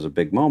Bolton book was a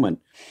big moment.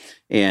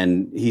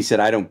 And he said,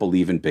 I don't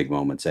believe in big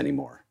moments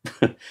anymore.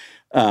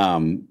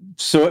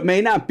 So it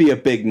may not be a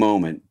big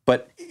moment,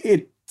 but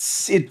it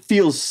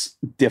feels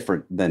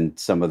different than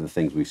some of the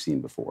things we've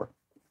seen before.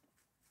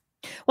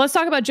 Well, let's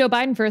talk about Joe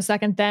Biden for a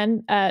second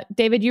then.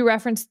 David, you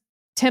referenced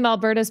Tim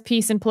Alberta's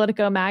piece in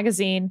Politico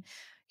magazine.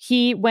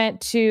 He went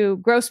to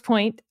Grosse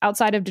Pointe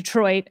outside of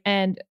Detroit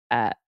and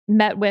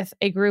met with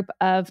a group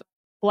of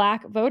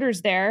Black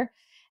voters there.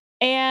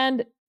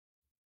 And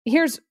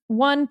here's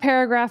one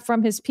paragraph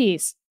from his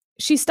piece.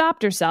 She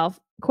stopped herself,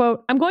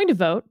 quote, I'm going to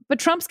vote, but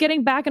Trump's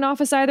getting back in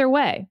office either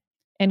way.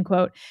 End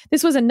quote.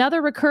 This was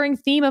another recurring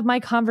theme of my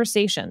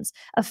conversations,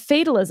 a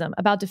fatalism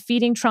about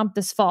defeating Trump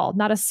this fall.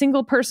 Not a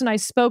single person I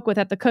spoke with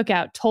at the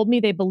cookout told me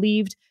they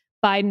believed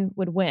Biden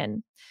would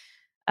win.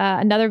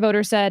 Another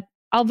voter said,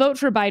 I'll vote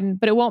for Biden,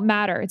 but it won't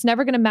matter. It's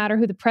never going to matter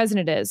who the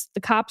president is.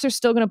 The cops are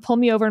still going to pull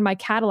me over in my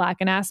Cadillac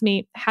and ask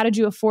me, how did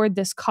you afford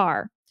this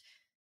car?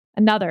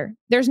 Another,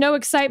 there's no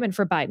excitement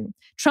for Biden.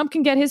 Trump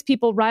can get his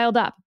people riled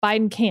up.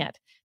 Biden can't.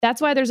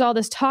 That's why there's all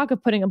this talk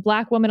of putting a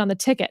Black woman on the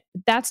ticket.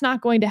 That's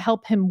not going to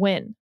help him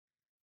win.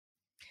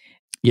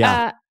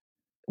 Yeah.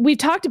 We've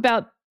talked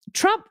about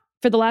Trump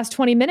for the last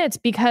 20 minutes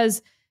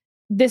because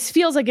this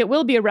feels like it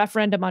will be a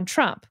referendum on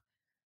Trump.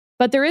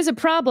 But there is a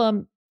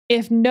problem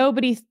if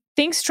nobody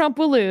thinks Trump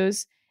will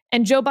lose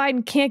and Joe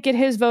Biden can't get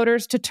his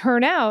voters to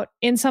turn out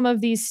in some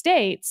of these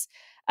states,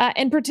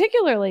 and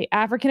particularly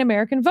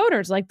African-American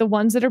voters, like the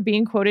ones that are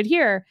being quoted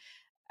here.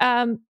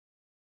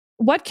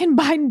 What can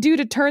Biden do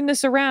to turn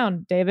this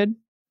around, David?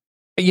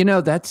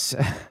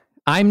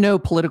 I'm no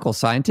political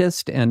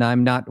scientist, and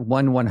I'm not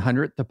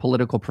 1/100th the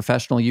political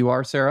professional you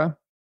are, Sarah.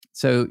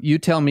 So you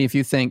tell me if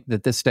you think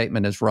that this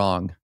statement is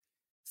wrong.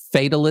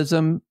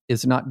 Fatalism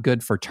is not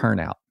good for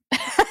turnout.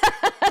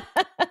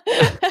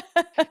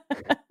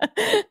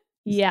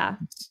 Yeah.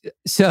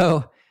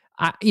 So,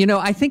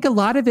 I think a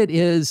lot of it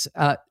is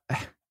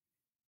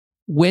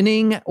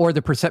winning, or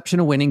the perception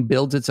of winning,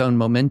 builds its own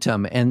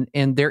momentum. And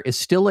there is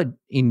still an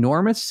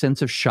enormous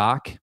sense of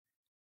shock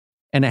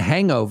and a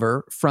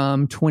hangover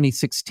from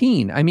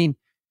 2016. I mean,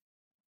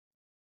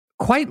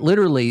 quite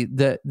literally,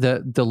 the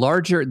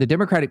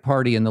Democratic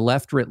Party and the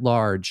left writ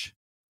large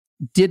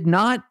did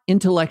not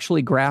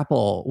intellectually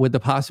grapple with the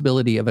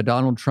possibility of a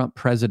Donald Trump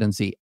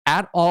presidency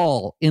at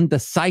all in the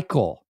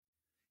cycle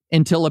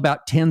until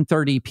about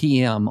 10:30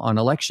 p.m. on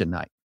election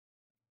night.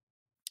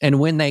 And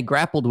when they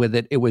grappled with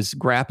it, it was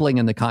grappling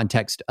in the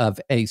context of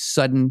a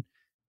sudden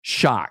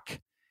shock.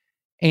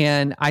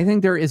 And I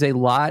think there is a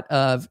lot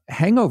of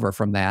hangover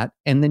from that.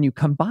 And then you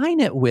combine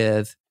it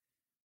with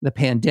the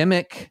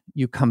pandemic,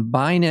 you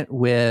combine it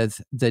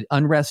with the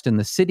unrest in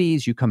the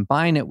cities, you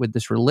combine it with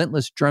this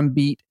relentless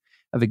drumbeat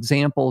of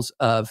examples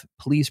of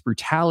police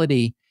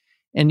brutality.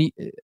 And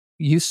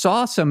you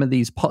saw some of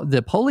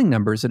the polling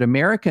numbers that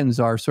Americans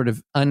are sort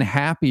of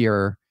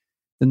unhappier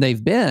than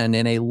they've been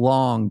in a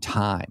long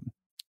time.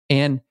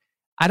 And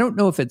I don't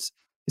know if it's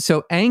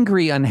so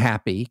angry,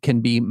 unhappy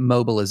can mean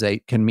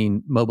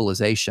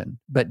mobilization,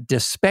 but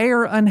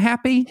despair,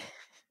 unhappy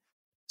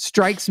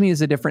strikes me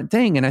as a different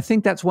thing. And I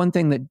think that's one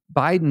thing that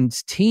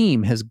Biden's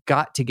team has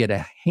got to get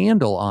a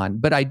handle on.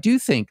 But I do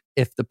think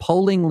if the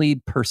polling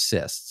lead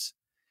persists,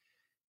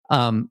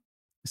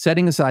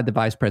 setting aside the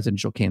vice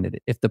presidential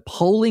candidate, if the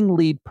polling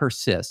lead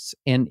persists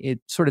and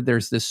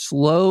there's this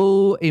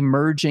slow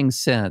emerging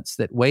sense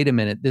that, wait a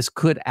minute, this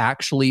could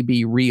actually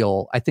be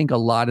real, I think a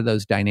lot of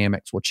those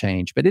dynamics will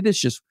change. But it is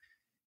just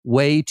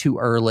way too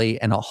early.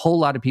 And a whole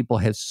lot of people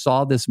have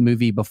saw this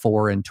movie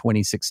before in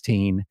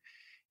 2016.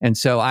 And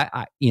so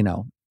I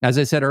as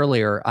I said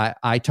earlier,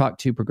 I talk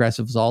to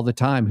progressives all the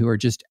time who are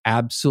just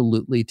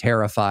absolutely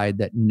terrified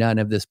that none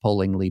of this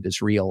polling lead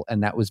is real.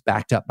 And that was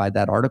backed up by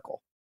that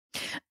article.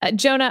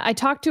 Jonah, I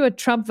talked to a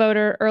Trump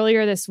voter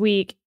earlier this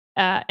week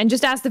and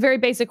just asked the very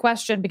basic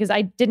question because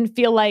I didn't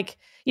feel like,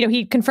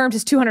 he confirmed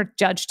his 200th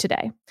judge today.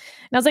 And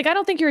I was like, I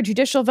don't think you're a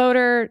judicial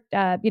voter.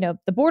 The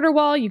border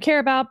wall you care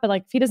about, but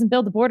like if he doesn't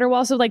build the border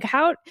wall. So like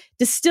how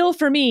distill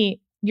for me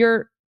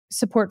your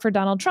support for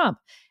Donald Trump?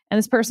 And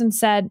this person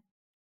thought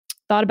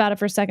about it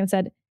for a second,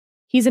 said,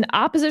 he's an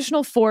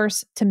oppositional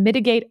force to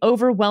mitigate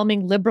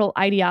overwhelming liberal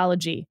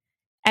ideology.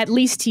 At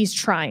least he's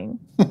trying.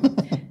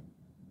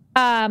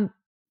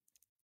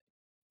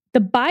 The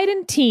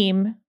Biden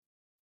team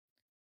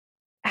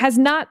has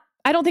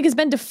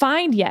been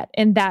defined yet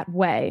in that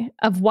way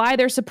of why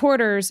their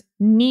supporters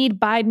need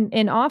Biden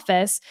in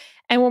office.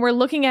 And when we're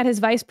looking at his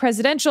vice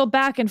presidential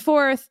back and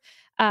forth,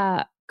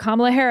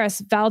 Kamala Harris,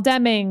 Val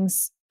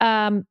Demings,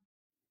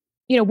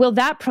 will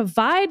that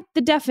provide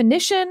the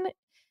definition?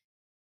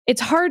 It's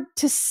hard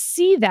to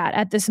see that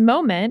at this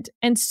moment.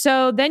 And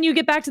so then you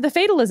get back to the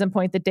fatalism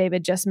point that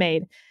David just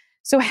made.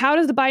 So how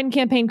does the Biden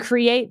campaign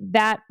create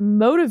that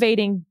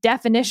motivating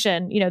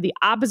definition, the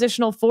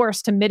oppositional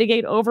force to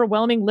mitigate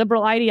overwhelming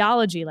liberal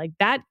ideology? Like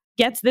that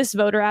gets this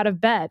voter out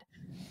of bed.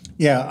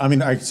 Yeah, I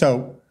mean,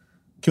 so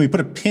can we put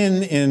a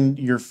pin in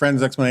your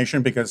friend's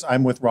explanation? Because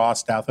I'm with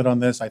Ross Douthat on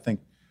this. I think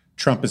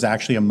Trump is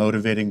actually a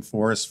motivating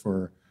force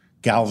for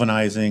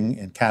galvanizing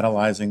and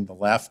catalyzing the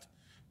left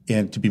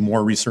and to be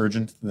more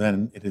resurgent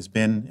than it has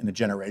been in a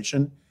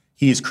generation.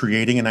 He is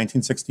creating a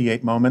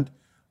 1968 moment.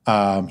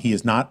 He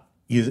is not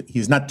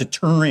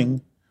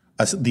deterring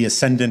the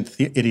ascendant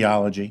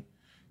ideology.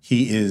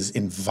 He is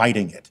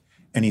inviting it.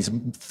 And he's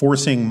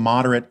forcing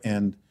moderate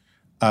and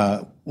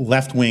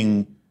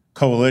left-wing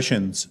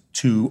coalitions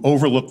to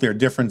overlook their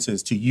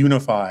differences, to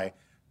unify,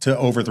 to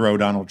overthrow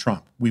Donald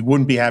Trump. We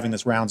wouldn't be having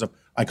this rounds of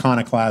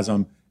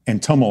iconoclasm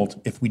and tumult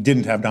if we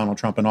didn't have Donald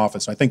Trump in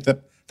office. So I think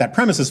that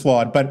premise is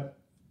flawed, but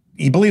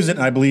he believes it,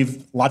 and I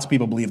believe lots of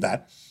people believe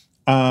that.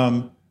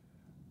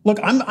 Look,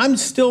 I'm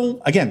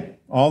still, again,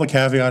 all the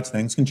caveats,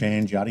 things can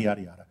change, yada,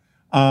 yada, yada.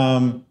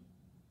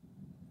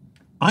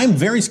 I'm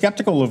very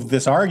skeptical of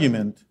this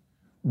argument,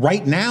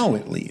 right now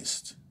at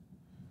least,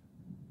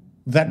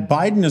 that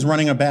Biden is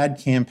running a bad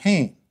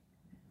campaign.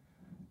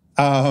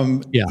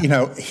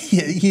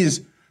 He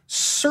is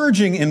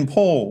surging in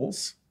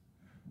polls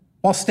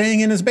while staying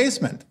in his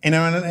basement. And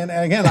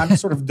again, I'm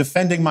sort of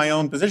defending my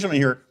own position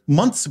here.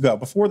 Months ago,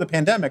 before the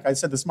pandemic, I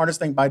said the smartest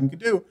thing Biden could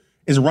do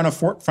is run a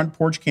front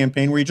porch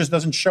campaign where he just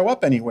doesn't show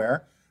up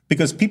anywhere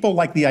because people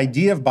like the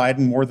idea of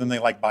Biden more than they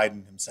like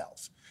Biden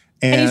himself.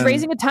 And he's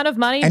raising a ton of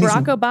money.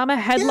 Barack Obama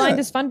headlined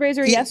his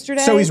fundraiser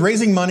yesterday. So he's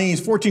raising money. He's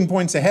 14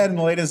 points ahead in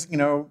the latest,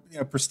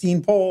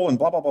 pristine poll and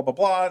blah, blah, blah, blah,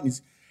 blah.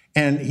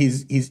 And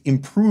he's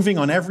improving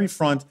on every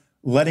front,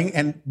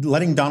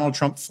 letting Donald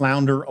Trump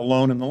flounder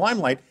alone in the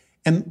limelight.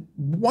 And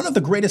one of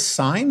the greatest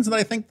signs that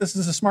I think this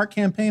is a smart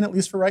campaign, at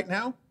least for right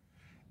now,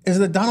 is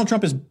that Donald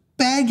Trump is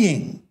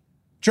begging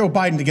Joe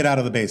Biden to get out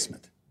of the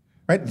basement,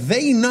 right?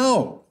 They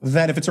know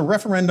that if it's a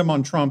referendum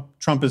on Trump,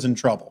 Trump is in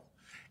trouble.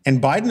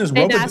 And Biden is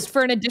and asked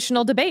for an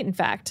additional debate, in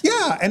fact.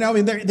 Yeah, and I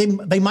mean,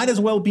 they might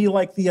as well be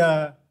like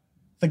the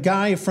the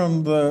guy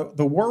from the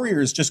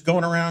Warriors just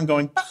going around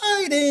going,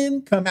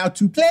 Biden, come out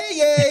to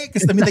play,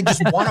 because they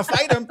just want to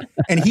fight him,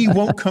 and he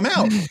won't come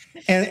out.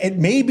 And it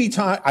may be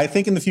time. I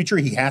think in the future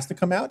he has to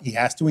come out, he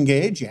has to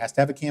engage, he has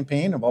to have a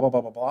campaign, and blah blah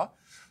blah blah blah.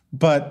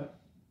 But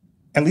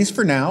at least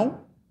for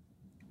now,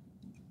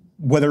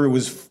 whether it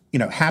was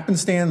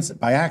happenstance,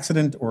 by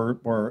accident,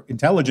 or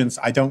intelligence,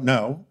 I don't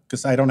know,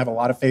 because I don't have a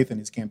lot of faith in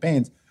his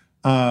campaigns.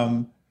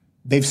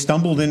 They've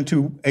stumbled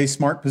into a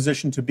smart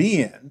position to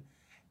be in,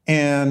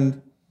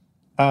 and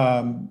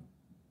I'm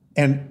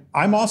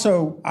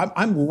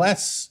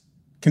less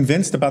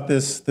convinced about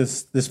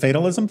this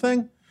fatalism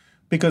thing,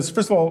 because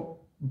first of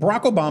all,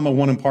 Barack Obama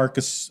won in part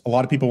because a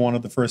lot of people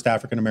wanted the first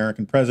African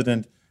American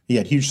president. He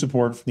had huge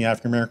support from the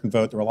African American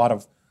vote. There were a lot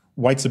of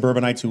white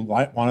suburbanites who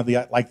liked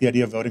the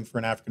idea of voting for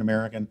an African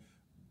American.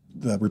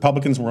 The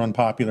Republicans were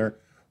unpopular,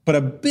 but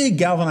a big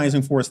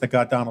galvanizing force that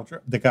got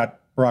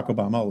Barack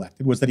Obama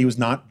elected was that he was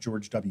not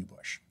George W.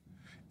 Bush.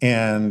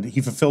 And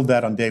he fulfilled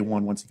that on day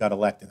one once he got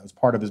elected. That was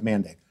part of his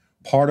mandate.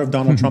 Part of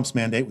Donald Trump's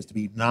mandate was to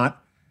be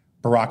not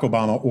Barack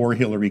Obama or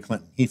Hillary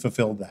Clinton. He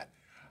fulfilled that.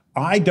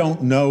 I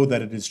don't know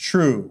that it is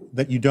true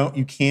that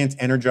you can't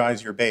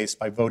energize your base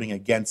by voting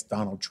against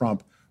Donald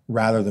Trump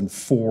rather than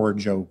for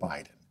Joe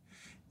Biden.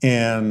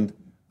 And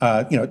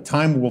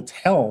time will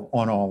tell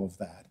on all of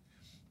that.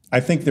 I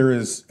think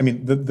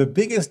the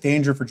biggest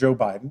danger for Joe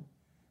Biden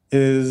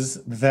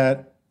is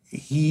that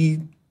he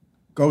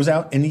goes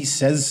out and he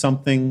says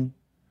something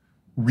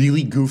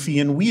really goofy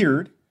and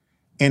weird,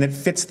 and it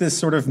fits this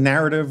sort of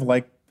narrative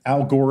like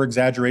Al Gore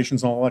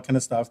exaggerations and all that kind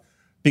of stuff.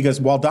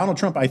 Because while Donald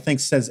Trump, I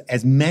think, says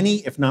as many,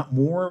 if not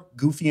more,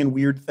 goofy and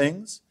weird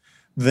things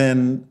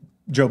than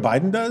Joe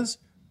Biden does,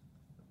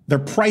 they're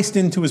priced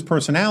into his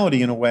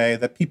personality in a way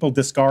that people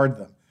discard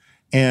them.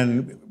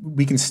 And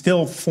we can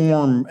still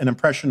form an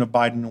impression of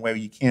Biden in a way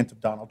you can't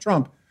of Donald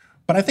Trump.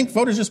 But I think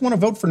voters just want to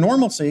vote for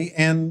normalcy.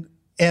 And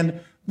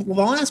the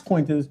last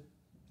point is,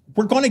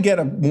 we're going to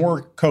get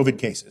more COVID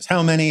cases.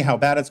 How many, how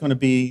bad it's going to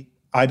be,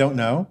 I don't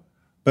know.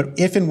 But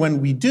if and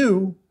when we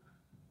do,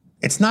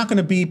 it's not going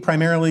to be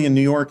primarily in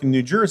New York and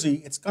New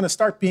Jersey. It's going to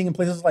start being in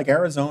places like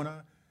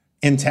Arizona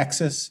and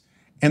Texas.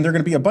 And there are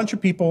going to be a bunch of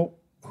people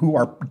who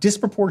are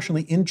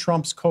disproportionately in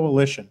Trump's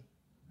coalition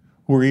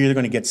who are either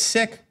going to get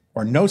sick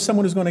or know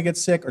someone who's going to get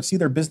sick or see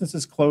their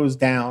businesses closed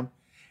down.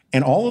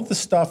 And all of the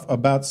stuff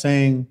about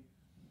saying,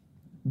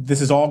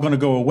 this is all going to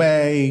go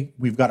away,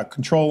 we've got a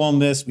control on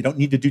this, we don't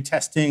need to do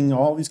testing,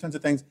 all these kinds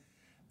of things.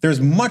 There's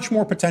much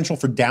more potential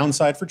for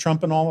downside for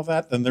Trump and all of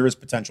that than there is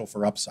potential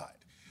for upside.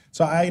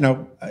 So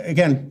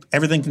again,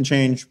 everything can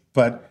change,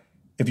 but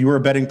if you were a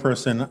betting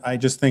person, I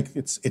just think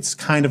it's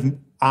kind of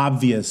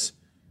obvious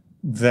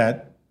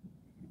that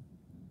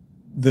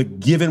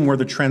given where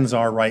the trends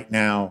are right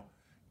now,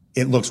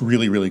 it looks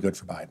really, really good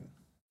for Biden.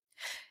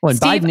 Well, and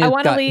Steve,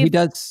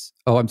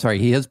 Biden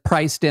he has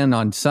priced in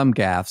on some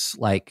gaffes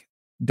like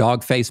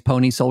dog face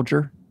pony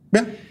soldier.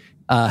 Yeah.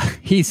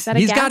 He's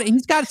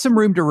got some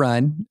room to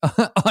run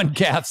on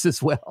gaffes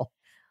as well.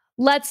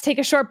 Let's take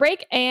a short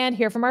break and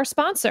hear from our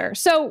sponsor.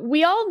 So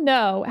we all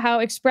know how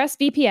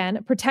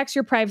ExpressVPN protects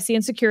your privacy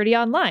and security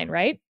online,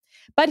 right?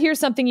 But here's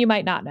something you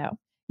might not know.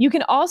 You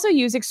can also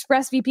use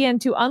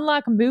ExpressVPN to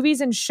unlock movies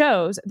and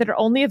shows that are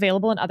only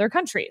available in other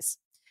countries.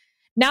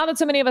 Now that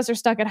so many of us are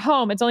stuck at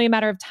home, it's only a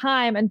matter of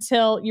time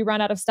until you run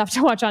out of stuff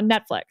to watch on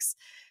Netflix.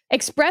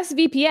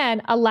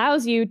 ExpressVPN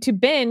allows you to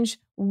binge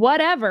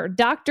whatever,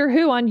 Doctor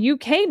Who on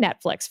UK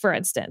Netflix, for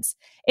instance.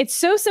 It's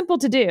so simple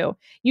to do.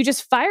 You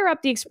just fire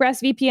up the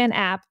ExpressVPN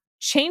app,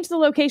 change the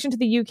location to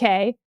the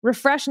UK,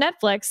 refresh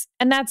Netflix,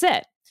 and that's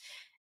it.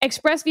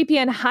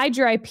 ExpressVPN hides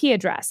your IP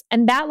address,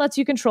 and that lets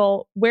you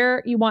control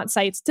where you want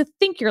sites to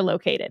think you're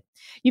located.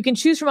 You can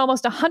choose from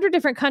almost 100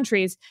 different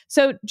countries,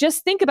 so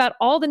just think about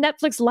all the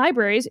Netflix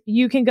libraries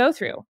you can go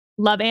through.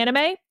 Love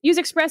anime? Use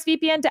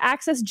ExpressVPN to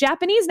access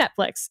Japanese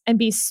Netflix and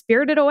be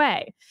spirited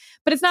away.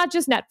 But it's not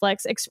just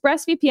Netflix.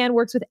 ExpressVPN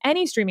works with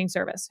any streaming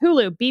service: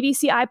 Hulu,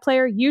 BBC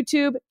iPlayer,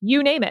 YouTube,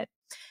 you name it.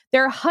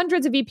 There are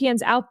hundreds of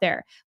VPNs out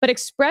there, but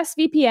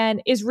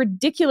ExpressVPN is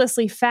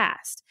ridiculously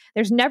fast.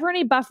 There's never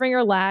any buffering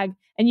or lag,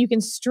 and you can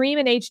stream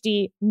in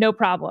HD, no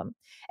problem.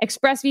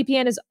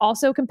 ExpressVPN is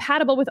also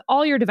compatible with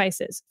all your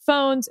devices: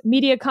 phones,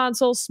 media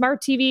consoles,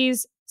 smart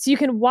TVs, so you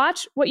can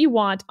watch what you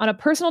want on a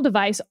personal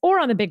device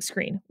or on the big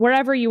screen,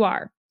 wherever you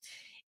are.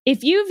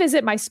 If you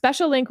visit my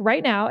special link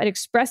right now at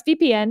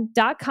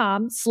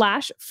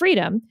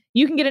expressvpn.com/freedom,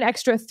 you can get an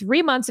extra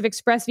 3 months of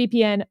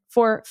ExpressVPN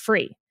for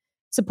free.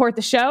 Support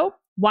the show,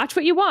 watch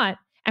what you want,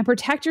 and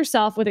protect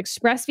yourself with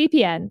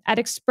ExpressVPN at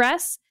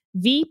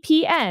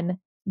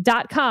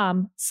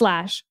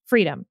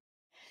expressvpn.com/freedom.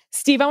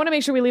 Steve, I want to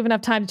make sure we leave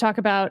enough time to talk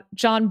about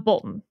John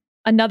Bolton,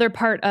 another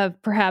part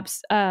of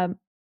perhaps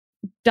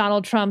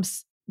Donald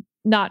Trump's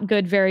not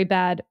good, very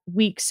bad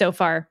week so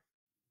far.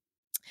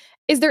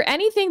 Is there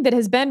anything that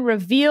has been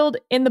revealed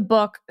in the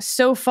book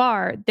so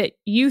far that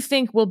you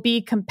think will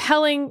be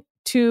compelling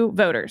to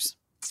voters?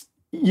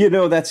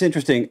 That's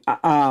interesting.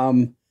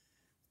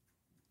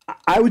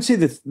 I would say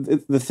that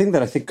the thing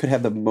that I think could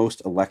have the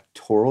most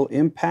electoral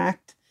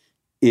impact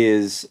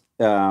is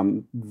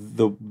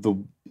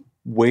the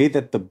way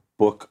that the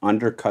book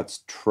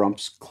undercuts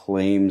Trump's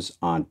claims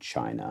on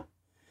China.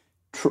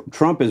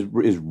 Trump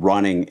is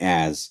running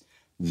as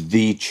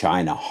the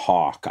China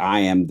hawk. I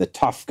am the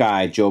tough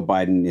guy. Joe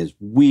Biden is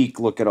weak.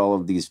 Look at all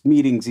of these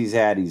meetings he's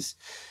had. He's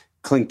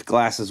clinked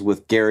glasses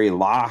with Gary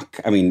Locke.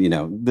 I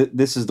mean,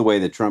 this is the way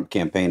the Trump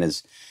campaign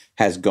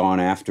has gone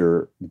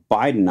after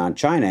Biden on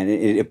China. And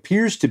it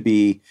appears to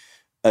be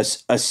a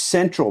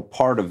central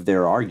part of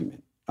their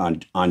argument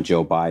on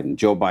Joe Biden.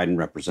 Joe Biden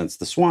represents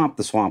the swamp.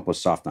 The swamp was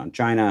soft on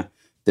China.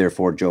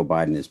 Therefore, Joe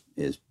Biden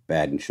is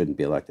bad and shouldn't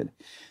be elected.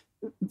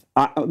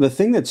 The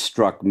thing that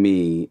struck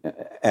me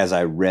as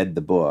I read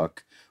the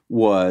book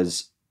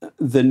was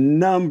the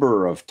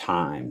number of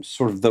times,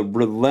 sort of the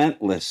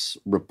relentless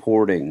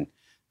reporting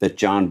that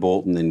John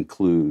Bolton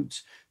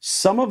includes,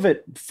 some of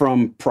it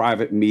from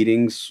private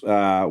meetings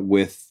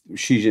with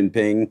Xi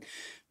Jinping,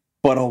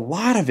 but a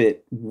lot of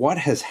it, what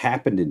has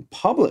happened in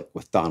public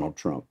with Donald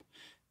Trump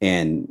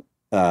and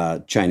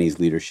Chinese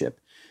leadership,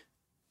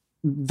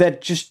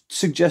 that just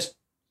suggests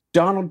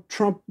Donald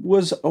Trump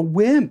was a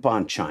wimp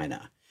on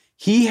China.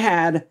 He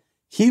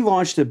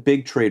launched a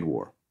big trade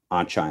war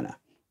on China,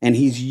 and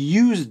he's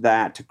used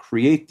that to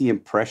create the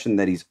impression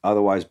that he's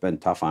otherwise been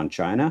tough on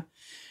China.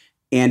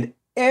 And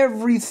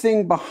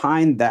everything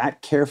behind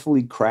that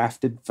carefully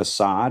crafted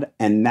facade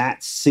and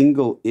that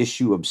single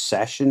issue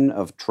obsession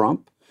of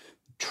Trump,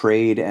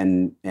 trade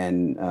and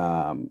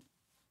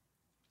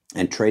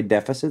trade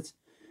deficits,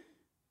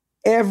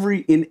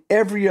 in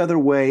every other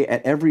way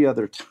at every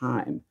other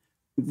time,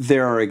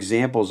 there are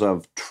examples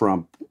of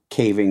Trump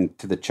caving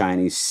to the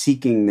Chinese,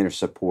 seeking their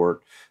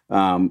support,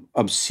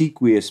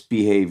 obsequious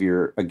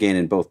behavior, again,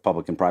 in both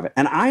public and private.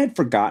 And I had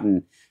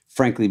forgotten,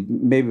 frankly,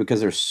 maybe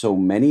because there's so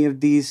many of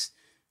these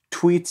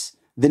tweets,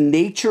 the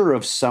nature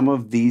of some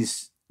of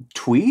these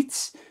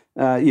tweets.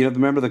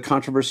 Remember the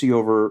controversy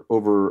over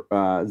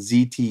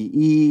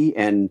ZTE,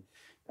 and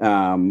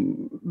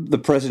the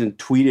president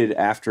tweeted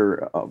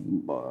after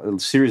a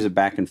series of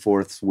back and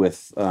forths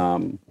with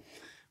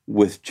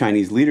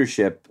Chinese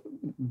leadership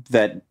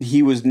that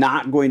he was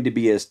not going to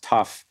be as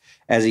tough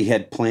as he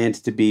had planned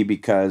to be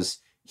because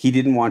he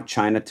didn't want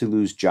China to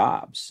lose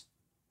jobs.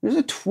 There's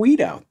a tweet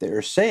out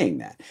there saying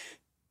that.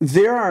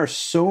 There are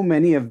so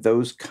many of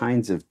those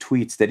kinds of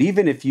tweets that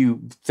even if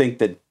you think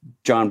that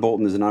John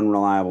Bolton is an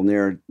unreliable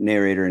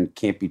narrator and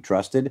can't be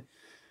trusted,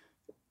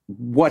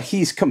 what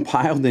he's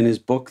compiled in his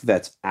book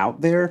that's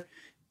out there,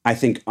 I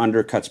think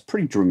undercuts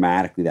pretty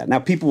dramatically that. Now,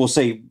 people will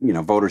say,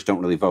 voters don't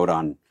really vote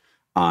on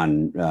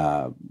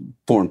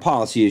foreign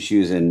policy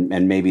issues,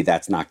 and maybe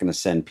that's not going to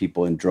send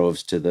people in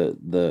droves to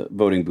the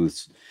voting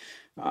booths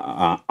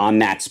on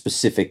that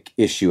specific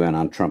issue and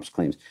on Trump's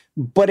claims.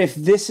 But if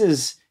this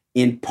is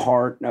in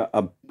part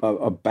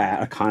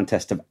a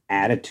contest of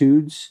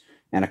attitudes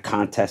and a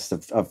contest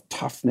of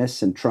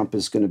toughness, and Trump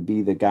is going to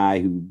be the guy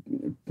who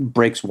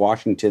breaks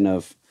Washington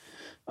of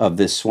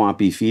this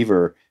swampy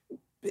fever,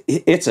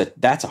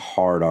 that's a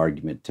hard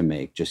argument to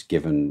make, just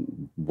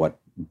given what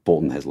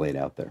Bolton has laid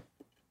out there.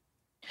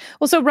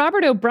 Well, so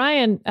Robert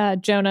O'Brien,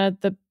 Jonah,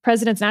 the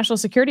president's national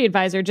security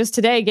advisor, just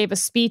today gave a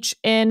speech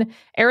in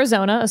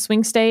Arizona, a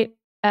swing state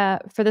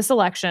for this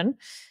election,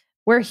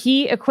 where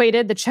he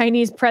equated the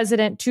Chinese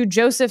president to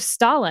Joseph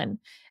Stalin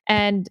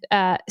and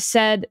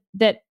said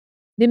that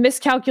the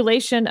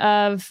miscalculation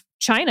of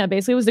China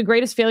basically was the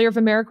greatest failure of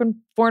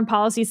American foreign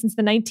policy since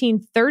the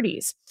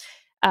 1930s.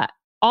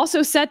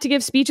 Also set to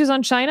give speeches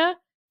on China,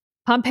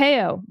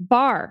 Pompeo,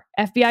 Barr,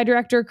 FBI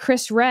Director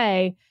Chris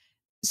Wray.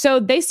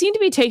 So they seem to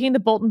be taking the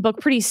Bolton book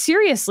pretty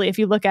seriously if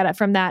you look at it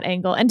from that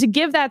angle. And to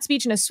give that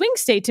speech in a swing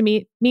state, to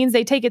me, means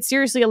they take it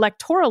seriously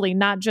electorally,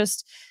 not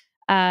just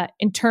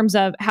in terms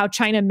of how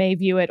China may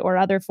view it or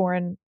other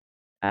foreign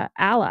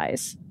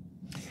allies.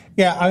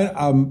 Yeah,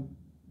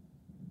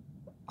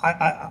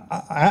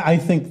 I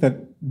think that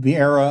the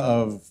era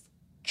of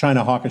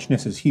China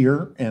hawkishness is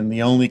here, and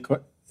the only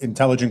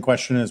intelligent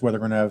question is whether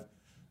we're going to have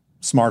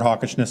smart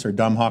hawkishness or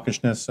dumb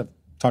hawkishness. I've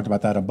talked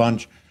about that a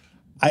bunch.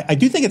 I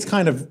do think it's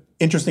kind of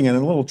interesting and a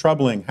little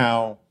troubling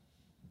how,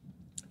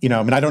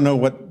 I don't know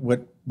what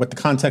the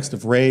context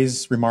of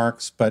Ray's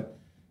remarks, but,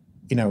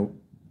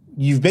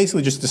 you've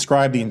basically just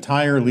described the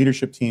entire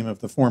leadership team of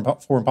the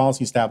foreign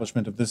policy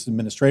establishment of this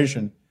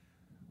administration,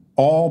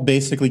 all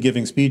basically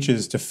giving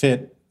speeches to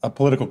fit a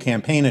political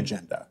campaign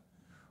agenda,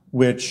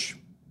 which,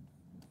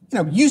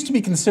 used to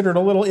be considered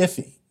a little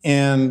iffy.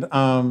 And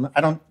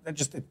it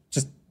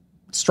just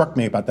struck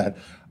me about that.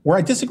 Where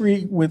I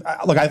disagree with,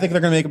 look, I think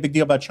they're going to make a big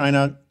deal about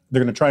China.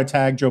 They're going to try to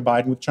tag Joe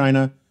Biden with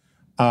China.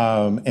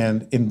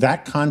 And in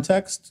that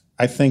context,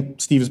 I think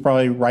Steve is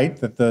probably right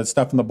that the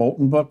stuff in the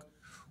Bolton book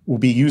will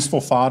be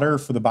useful fodder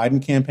for the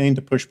Biden campaign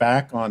to push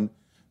back on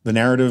the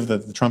narrative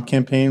that the Trump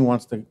campaign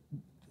wants to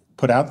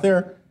put out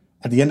there.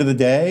 At the end of the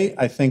day,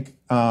 I think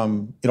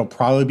it'll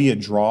probably be a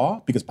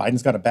draw because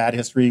Biden's got a bad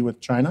history with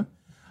China.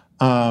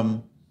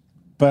 But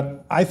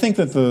But I think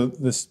that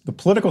the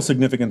political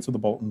significance of the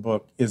Bolton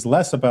book is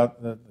less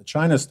about the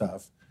China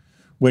stuff,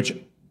 which,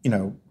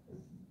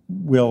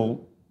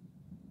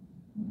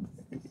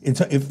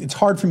 it's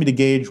hard for me to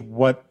gauge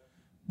what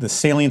the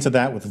salience of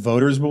that with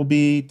voters will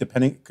be,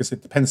 because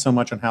it depends so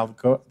much on how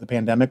the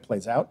pandemic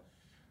plays out.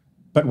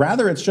 But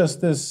rather, it's just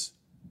this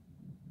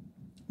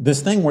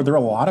thing where there are a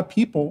lot of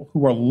people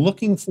who are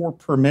looking for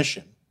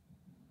permission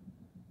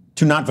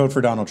to not vote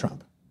for Donald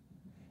Trump.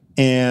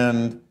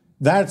 And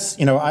that's,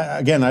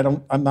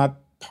 I'm not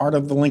part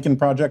of the Lincoln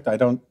Project. I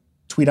don't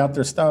tweet out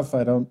their stuff.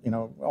 I don't,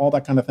 all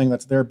that kind of thing.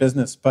 That's their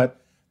business.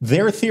 But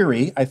their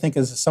theory, I think,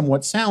 is a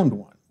somewhat sound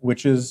one,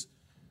 which is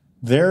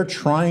they're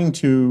trying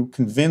to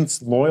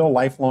convince loyal,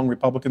 lifelong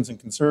Republicans and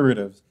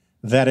conservatives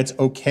that it's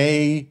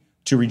okay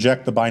to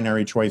reject the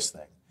binary choice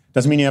thing.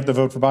 Doesn't mean you have to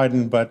vote for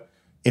Biden, but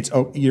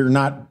you're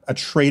not a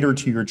traitor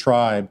to your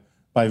tribe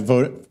by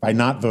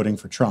not voting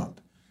for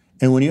Trump.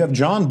 And when you have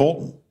John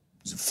Bolton,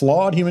 who's a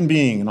flawed human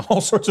being in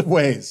all sorts of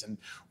ways, and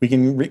we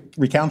can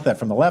recount that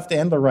from the left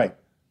and the right,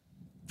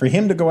 for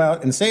him to go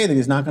out and say that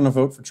he's not going to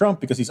vote for Trump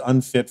because he's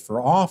unfit for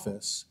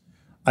office,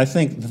 I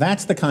think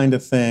that's the kind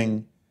of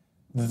thing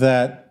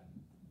that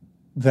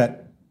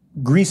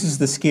greases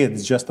the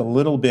skids just a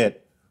little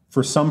bit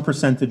for some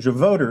percentage of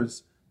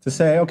voters to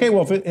say, okay,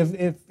 well,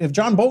 if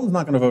John Bolton's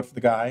not going to vote for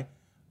the guy,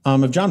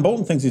 if John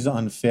Bolton thinks he's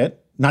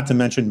unfit, not to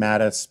mention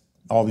Mattis,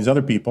 all these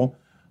other people,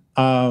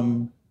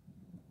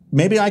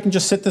 maybe I can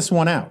just sit this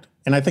one out.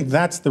 And I think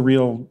that's the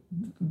real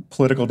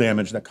political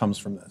damage that comes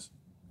from this.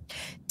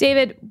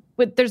 David,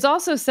 there's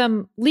also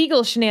some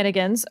legal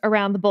shenanigans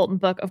around the Bolton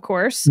book, of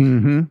course.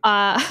 Mm-hmm.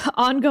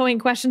 Ongoing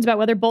questions about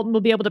whether Bolton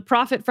will be able to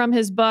profit from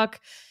his book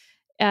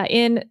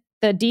in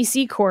the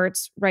DC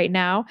courts right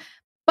now.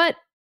 But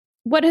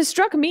what has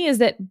struck me is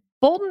that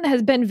Bolton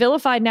has been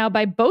vilified now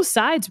by both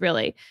sides,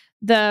 really.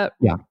 The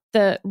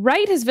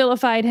right has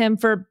vilified him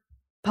for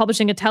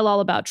publishing a tell-all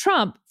about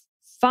Trump.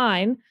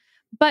 Fine.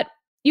 But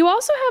you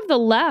also have the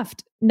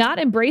left not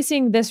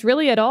embracing this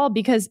really at all,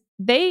 because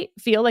they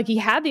feel like he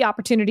had the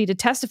opportunity to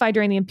testify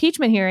during the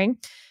impeachment hearing,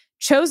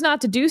 chose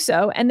not to do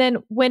so. And then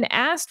when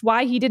asked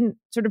why he didn't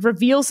sort of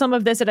reveal some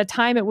of this at a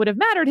time it would have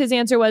mattered, his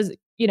answer was,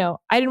 I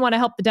didn't want to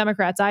help the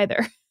Democrats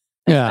either.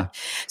 Yeah.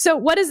 So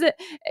what is it,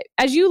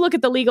 as you look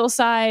at the legal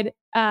side,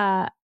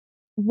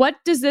 what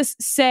does this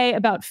say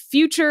about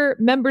future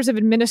members of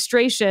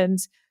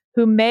administrations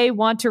who may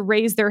want to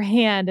raise their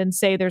hand and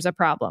say there's a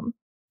problem?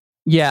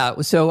 Yeah,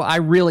 so I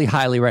really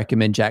highly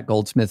recommend Jack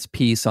Goldsmith's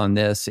piece on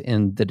this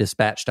in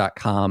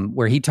thedispatch.com,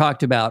 where he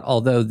talked about,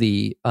 although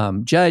the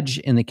judge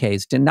in the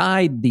case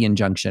denied the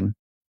injunction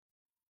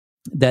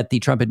that the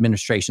Trump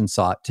administration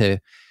sought to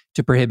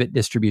prohibit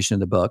distribution of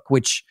the book,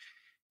 which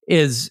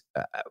is,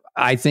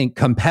 I think,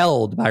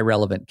 compelled by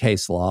relevant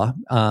case law.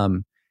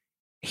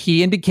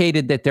 He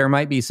indicated that there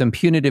might be some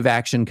punitive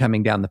action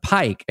coming down the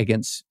pike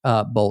against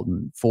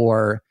Bolton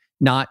for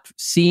not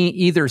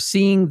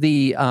seeing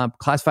the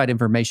classified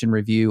information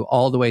review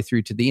all the way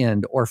through to the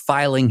end, or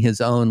filing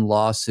his own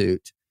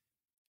lawsuit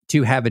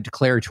to have a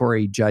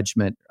declaratory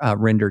judgment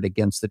rendered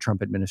against the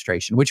Trump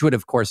administration, which would,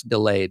 of course,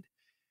 delayed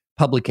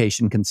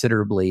publication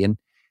considerably. And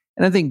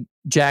I think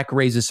Jack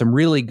raises some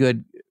really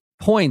good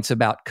points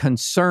about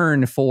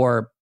concern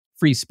for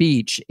free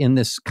speech in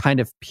this kind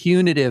of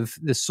punitive,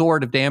 the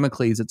sword of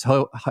Damocles that's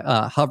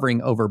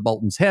hovering over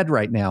Bolton's head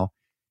right now.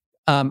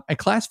 A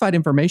classified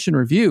information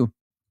review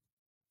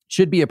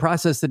should be a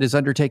process that is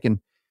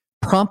undertaken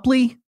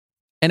promptly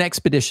and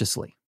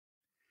expeditiously.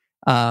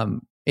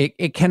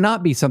 It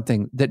cannot be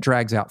something that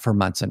drags out for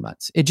months and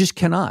months. It just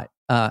cannot.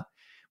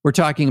 We're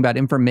talking about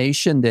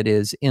information that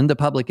is in the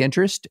public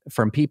interest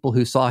from people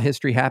who saw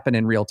history happen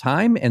in real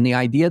time. And the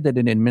idea that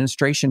an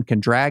administration can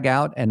drag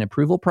out an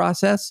approval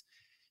process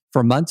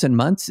for months and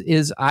months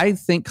is, I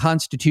think,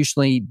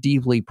 constitutionally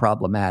deeply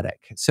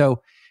problematic.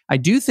 So I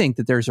do think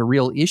that there's a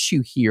real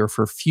issue here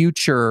for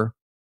future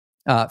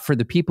for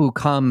the people who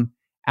come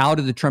out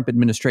of the Trump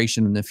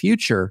administration in the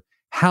future.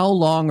 How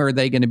long are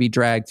they going to be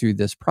dragged through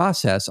this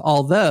process?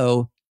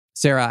 Although,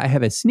 Sarah, I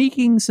have a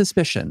sneaking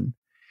suspicion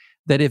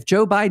that if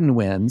Joe Biden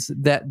wins,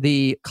 that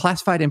the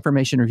classified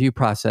information review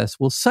process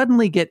will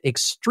suddenly get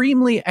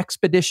extremely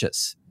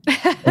expeditious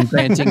in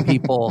granting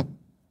people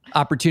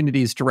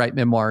opportunities to write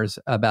memoirs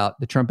about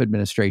the Trump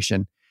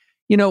administration.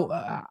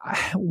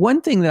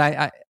 One thing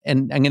that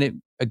and I'm going to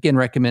again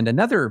recommend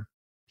another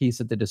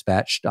piece at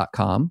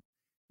thedispatch.com,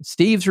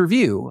 Steve's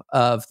review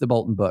of the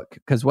Bolton book,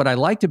 because what I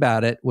liked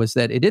about it was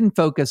that it didn't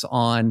focus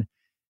on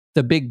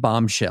the big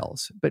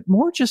bombshells, but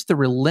more just the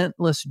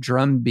relentless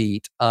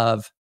drumbeat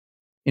of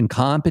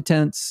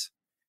incompetence,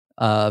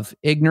 of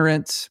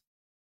ignorance.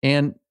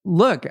 And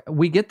look,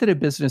 we get that a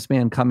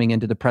businessman coming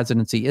into the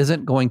presidency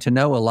isn't going to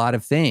know a lot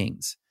of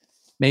things,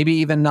 maybe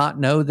even not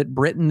know that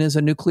Britain is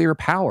a nuclear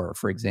power,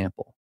 for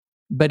example.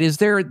 But is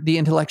there the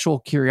intellectual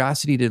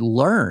curiosity to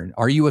learn?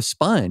 Are you a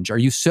sponge? Are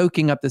you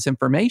soaking up this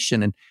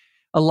information? And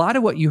a lot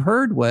of what you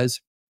heard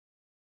was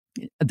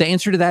the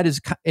answer to that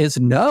is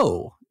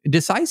no,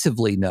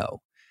 decisively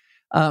no.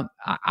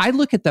 I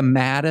look at the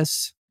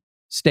Mattis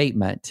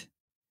statement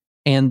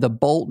And the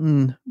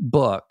Bolton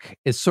book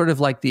is sort of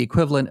like the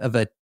equivalent of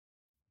a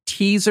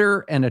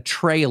teaser and a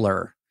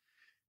trailer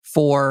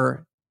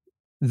for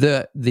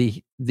the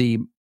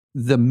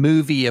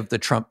movie of the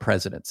Trump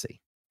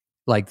presidency,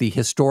 like the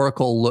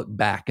historical look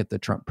back at the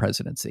Trump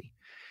presidency,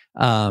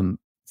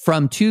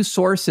 from two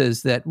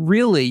sources that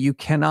really you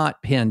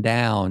cannot pin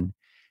down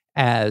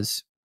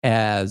as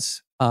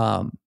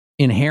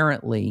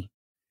inherently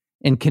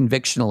and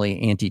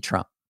convictionally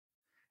anti-Trump.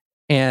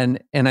 And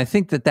I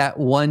think that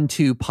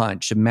 1-2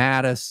 punch,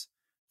 Mattis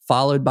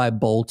followed by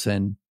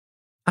Bolton,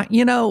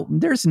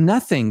 there's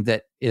nothing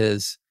that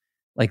is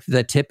like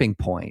the tipping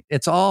point.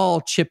 It's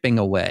all chipping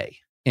away.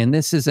 And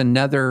this is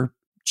another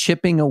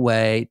chipping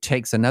away,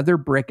 takes another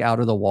brick out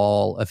of the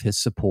wall of his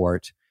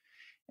support.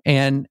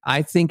 And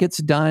I think it's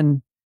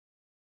done,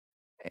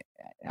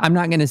 I'm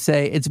not going to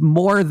say it's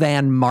more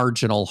than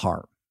marginal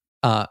harm,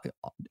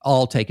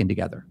 all taken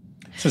together.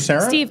 So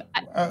Sarah, Steve,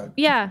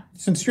 yeah.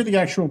 Since you're the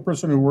actual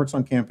person who works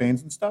on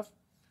campaigns and stuff,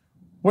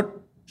 what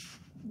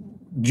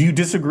do you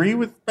disagree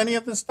with any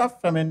of this stuff?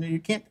 I mean, you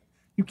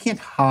can't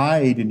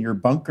hide in your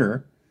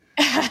bunker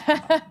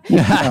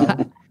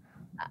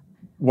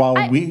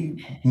while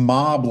we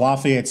mob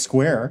Lafayette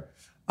Square.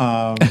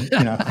 I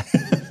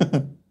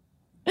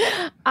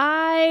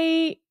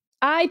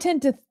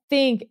tend to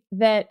think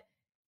that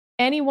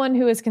anyone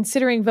who is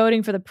considering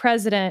voting for the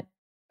president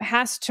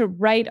has to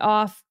write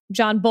off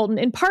John Bolton,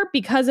 in part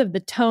because of the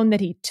tone that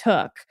he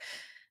took,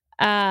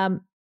 that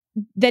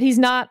he's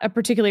not a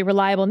particularly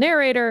reliable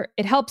narrator.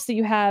 It helps that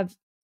you have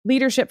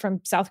leadership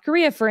from South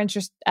Korea, for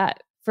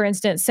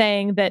instance,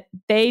 saying that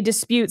they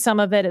dispute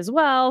some of it as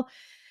well,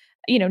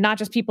 not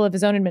just people of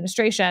his own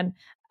administration.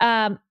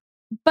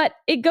 But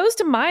it goes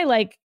to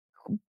my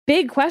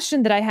big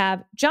question that I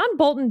have. John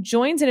Bolton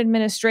joins an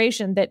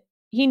administration that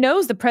he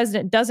knows the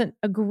president doesn't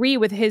agree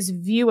with his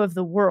view of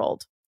the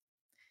world.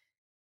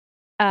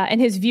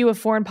 And his view of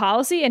foreign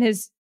policy and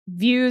his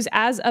views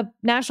as a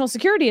national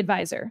security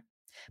advisor.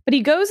 But he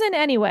goes in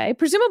anyway,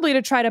 presumably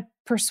to try to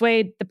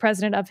persuade the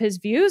president of his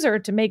views or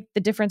to make the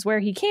difference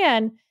where he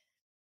can.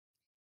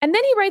 And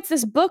then he writes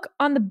this book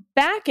on the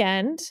back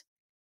end.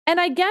 And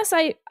I guess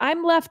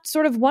I'm left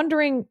sort of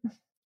wondering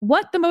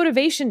what the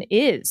motivation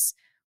is.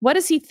 What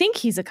does he think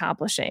he's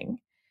accomplishing?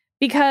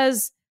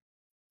 Because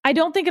I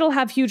don't think it'll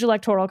have huge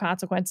electoral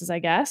consequences, I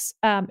guess.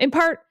 In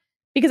part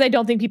because I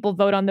don't think people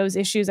vote on those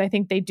issues. I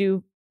think they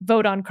do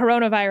vote on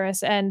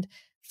coronavirus and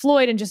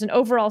Floyd and just an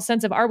overall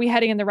sense of, are we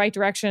heading in the right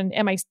direction?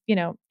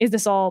 Is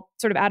this all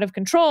sort of out of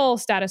control,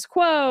 status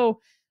quo,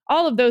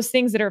 all of those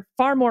things that are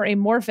far more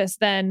amorphous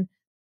than,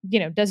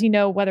 does he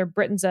know whether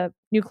Britain's a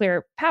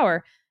nuclear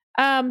power?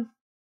 But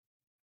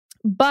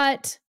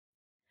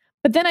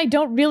then I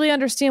don't really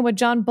understand what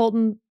John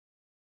Bolton's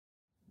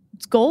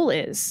goal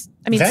is.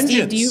 I mean,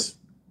 vengeance. Steve,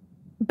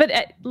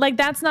 but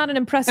that's not an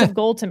impressive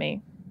goal to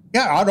me.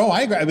 Yeah, no,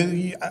 I agree. I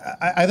mean,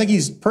 I think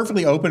he's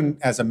perfectly open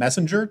as a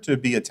messenger to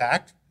be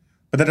attacked,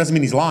 but that doesn't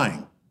mean he's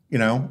lying,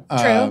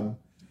 True.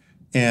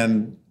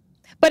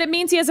 But it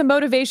means he has a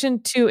motivation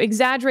to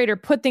exaggerate or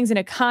put things in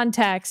a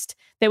context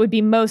that would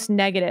be most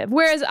negative.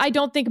 Whereas I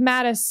don't think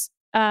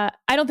the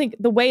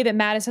way that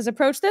Mattis has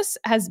approached this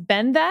has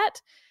been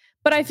that.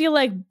 But I feel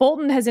like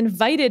Bolton has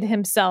invited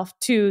himself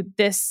to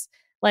this,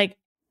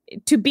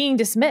 to being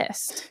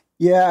dismissed.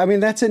 Yeah, I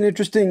mean, it's an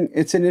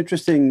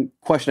interesting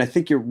question. I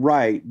think you're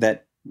right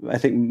that I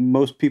think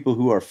most people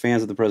who are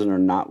fans of the president are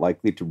not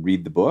likely to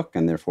read the book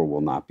and therefore will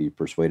not be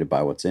persuaded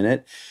by what's in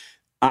it.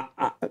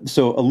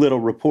 So a little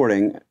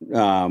reporting.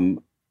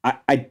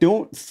 I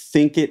don't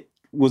think it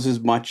was as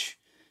much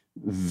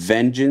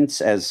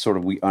vengeance as sort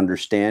of we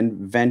understand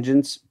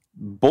vengeance.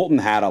 Bolton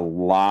had a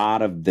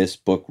lot of this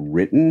book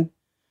written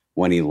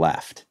when he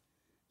left.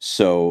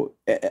 So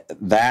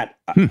that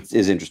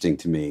is interesting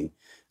to me.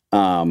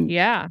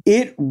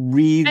 It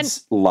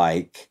reads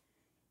like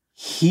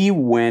he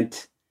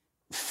went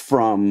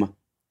from,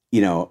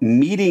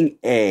 meeting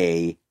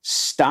A,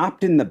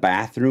 stopped in the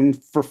bathroom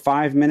for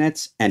 5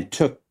 minutes and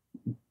took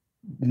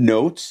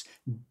notes,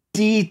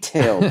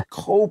 detailed,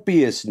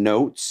 copious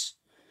notes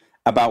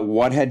about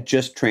what had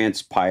just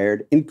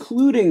transpired,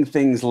 including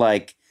things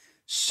like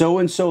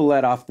so-and-so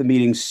led off the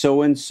meeting,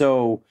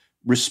 so-and-so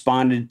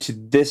responded to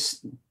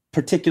this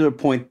particular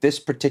point this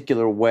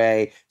particular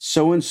way,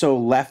 so-and-so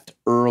left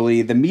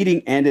early, the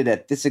meeting ended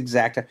at this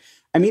exact time.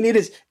 I mean,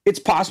 it's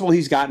possible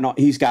he's got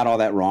all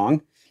that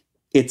wrong.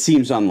 It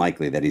seems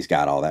unlikely that he's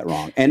got all that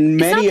wrong. And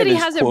many of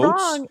his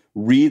quotes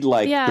read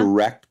like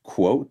direct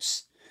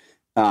quotes,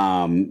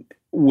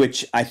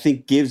 which I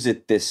think gives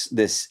it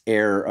this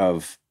air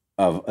of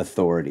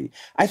authority.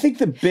 I think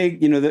the big,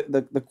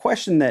 the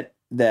question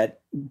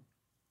that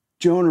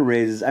Jonah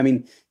raises, I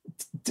mean,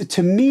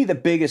 to me, the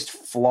biggest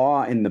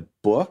flaw in the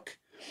book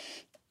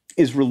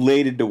is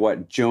related to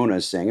what Jonah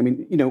is saying. I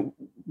mean,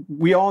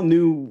 we all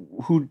knew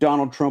who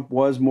Donald Trump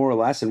was more or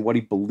less and what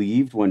he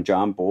believed when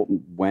John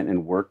Bolton went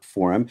and worked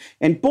for him.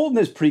 And Bolton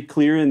is pretty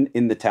clear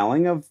in the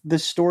telling of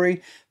this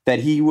story that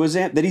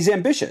he's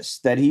ambitious,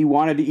 that he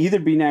wanted to either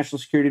be National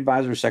Security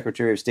Advisor or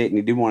Secretary of State, and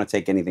he didn't want to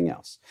take anything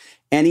else.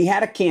 And he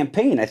had a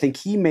campaign. I think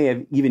he may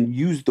have even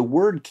used the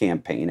word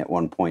campaign at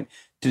one point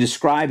to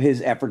describe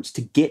his efforts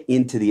to get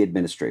into the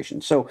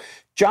administration. So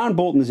John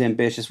Bolton is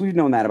ambitious. We've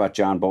known that about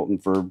John Bolton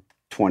for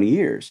 20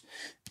 years.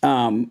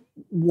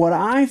 What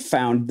I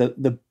found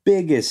the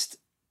biggest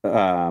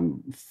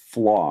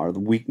flaw or the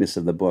weakness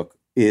of the book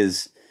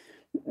is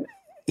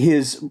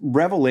his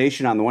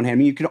revelation on the one hand. I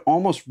mean, you could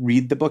almost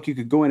read the book. You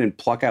could go in and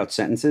pluck out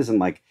sentences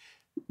and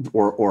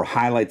or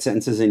highlight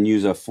sentences and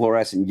use a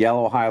fluorescent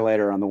yellow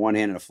highlighter on the one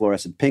hand and a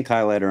fluorescent pink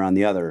highlighter on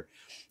the other.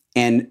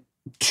 And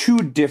two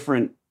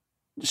different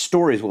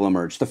stories will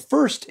emerge. The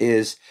first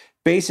is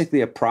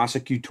basically a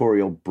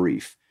prosecutorial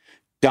brief.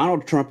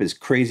 Donald Trump is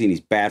crazy and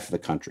he's bad for the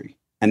country.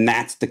 And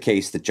that's the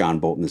case that John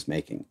Bolton is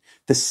making.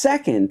 The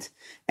second,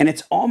 and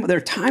there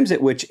are times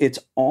at which it's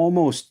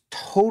almost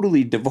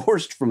totally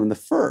divorced from the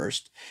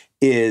first,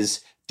 is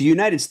the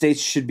United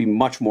States should be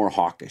much more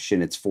hawkish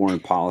in its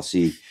foreign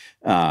policy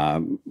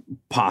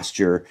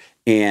posture.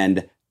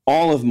 And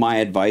all of my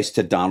advice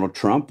to Donald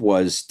Trump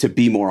was to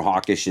be more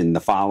hawkish in the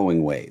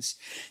following ways.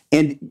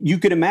 And you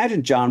could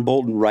imagine John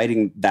Bolton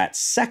writing that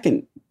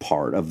second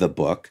part of the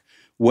book,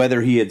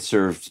 whether he had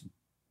served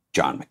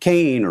John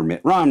McCain or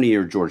Mitt Romney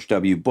or George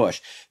W. Bush.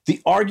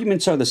 The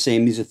arguments are the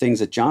same. These are things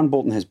that John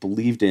Bolton has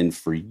believed in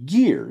for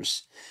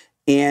years.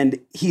 And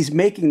he's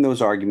making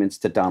those arguments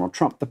to Donald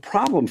Trump. The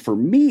problem for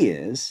me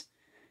is,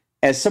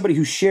 as somebody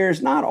who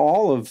shares not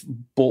all of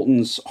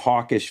Bolton's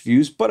hawkish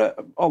views, but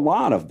a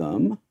lot of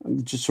them,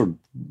 just sort of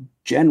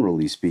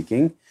generally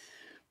speaking,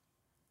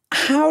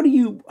 how do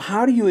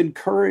you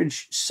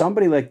encourage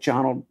somebody like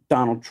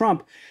Donald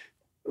Trump,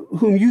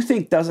 whom you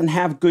think doesn't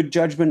have good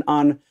judgment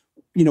on,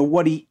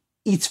 what he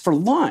eats for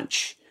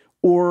lunch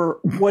or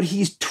what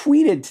he's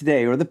tweeted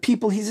today or the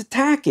people he's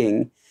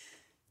attacking,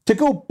 to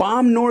go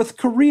bomb North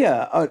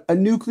Korea, a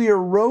nuclear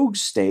rogue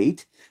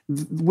state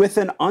with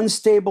an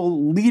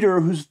unstable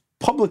leader who's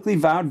publicly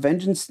vowed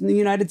vengeance in the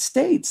United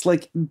States?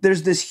 Like,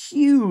 there's this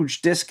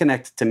huge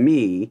disconnect to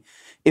me.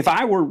 If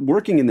I were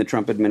working in the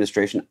Trump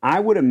administration, I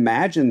would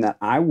imagine that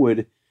I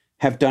would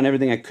have done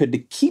everything I could to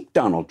keep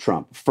Donald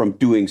Trump from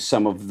doing taking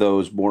some of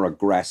those more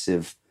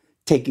aggressive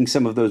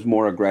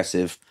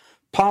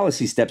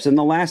policy steps. And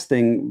the last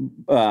thing,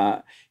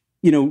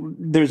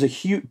 there's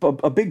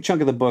a big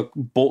chunk of the book,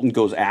 Bolton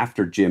goes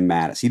after Jim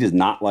Mattis. He does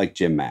not like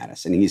Jim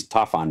Mattis, and he's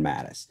tough on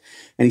Mattis.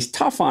 And he's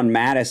tough on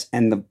Mattis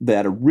and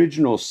that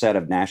original set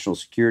of national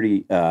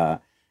security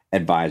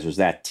advisors,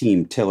 that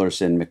team,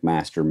 Tillerson,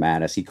 McMaster,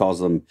 Mattis. He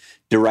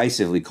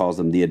derisively calls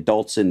them the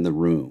adults in the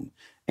room,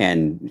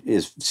 and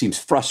seems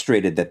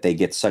frustrated that they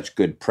get such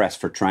good press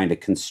for trying to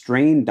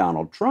constrain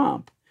Donald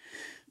Trump.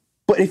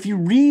 But if you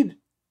read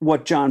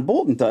what John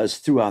Bolton does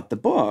throughout the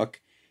book,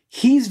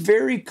 he's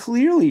very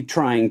clearly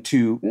trying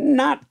to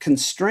not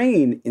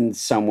constrain in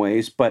some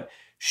ways, but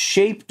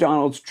shape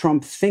Donald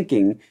Trump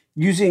thinking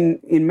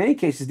using, in many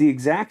cases, the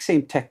exact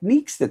same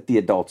techniques that the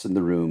adults in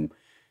the room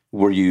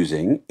were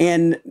using,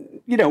 and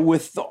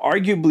with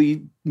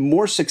arguably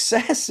more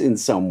success in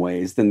some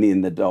ways than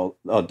the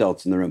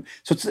adults in the room.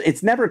 So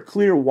it's never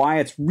clear why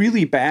it's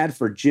really bad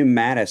for Jim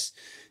Mattis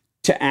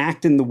to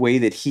act in the way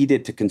that he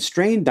did to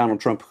constrain Donald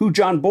Trump, who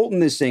John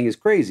Bolton is saying is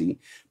crazy,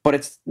 but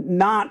it's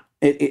not.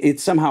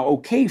 It's somehow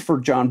okay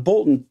for John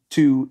Bolton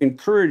to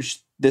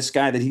encourage this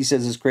guy that he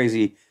says is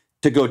crazy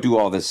to go do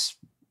all this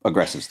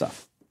aggressive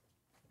stuff.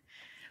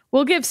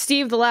 We'll give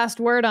Steve the last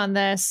word on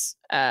this.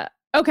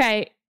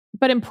 Okay,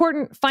 but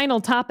important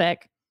final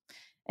topic.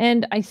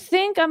 And I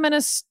think I'm going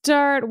to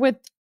start with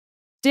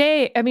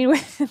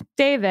with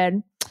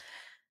David.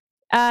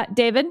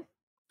 David?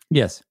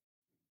 Yes.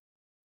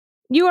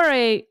 You are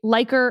a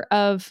liker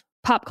of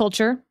pop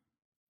culture.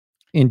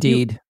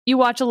 Indeed. You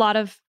watch a lot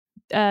of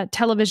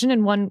television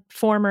in one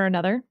form or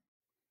another.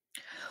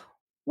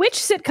 Which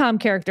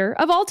sitcom character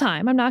of all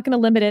time, I'm not going to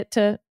limit it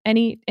to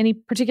any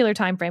particular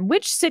time frame,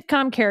 which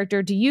sitcom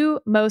character do you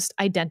most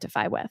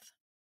identify with?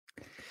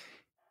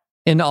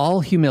 In all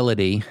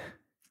humility,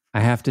 I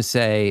have to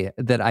say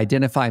that I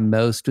identify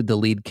most with the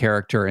lead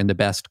character in the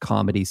best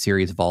comedy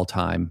series of all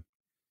time,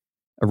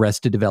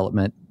 Arrested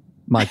Development,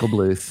 Michael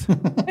Bluth.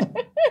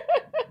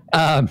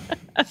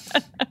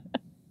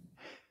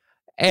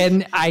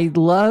 And I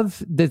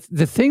love the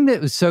thing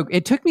that was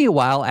it took me a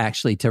while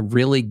actually to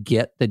really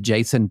get the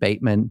Jason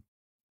Bateman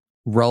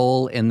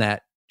role in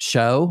that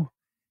show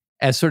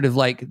as sort of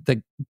like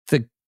the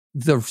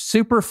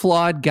super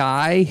flawed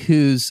guy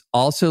who's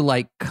also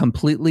like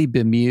completely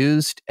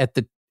bemused at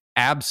the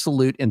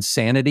absolute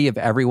insanity of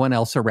everyone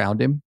else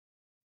around him.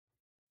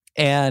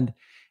 And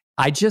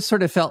I just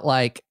sort of felt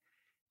like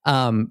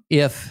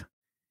if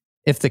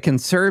the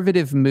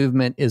conservative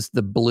movement is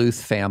the Bluth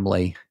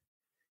family,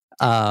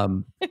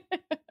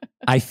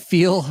 I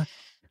feel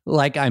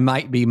like I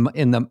might be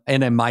in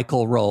a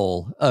Michael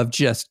role of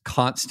just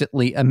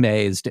constantly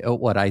amazed at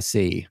what I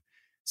see.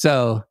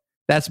 So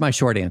that's my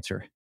short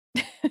answer.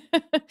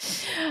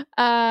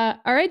 All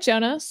right,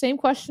 Jonah, same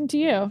question to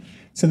you.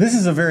 So this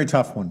is a very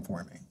tough one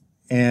for me.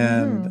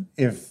 And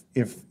if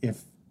I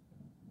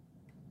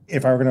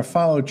were going to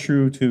follow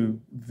true to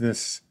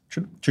this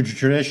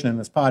tradition in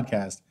this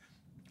podcast,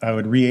 I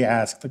would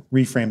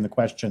reframe the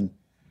question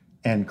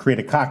and create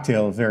a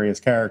cocktail of various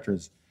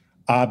characters.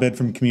 Abed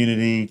from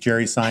Community,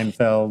 Jerry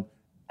Seinfeld,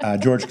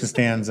 George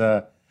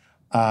Costanza,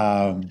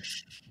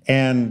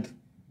 and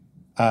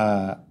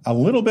a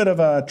little bit of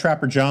a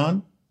Trapper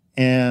John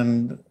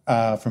and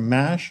from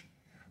MASH.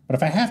 But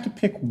if I have to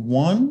pick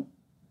one,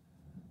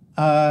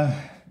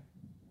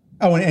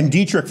 and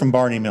Dietrich from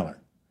Barney Miller.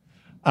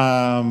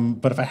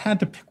 But if I had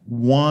to pick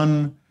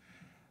one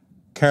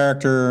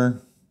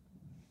character,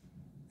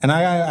 and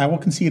I will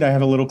concede I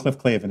have a little Cliff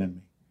Clavin in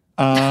me.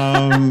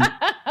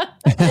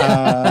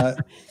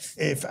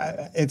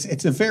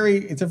 It's a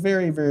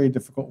very, very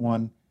difficult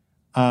one.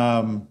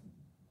 And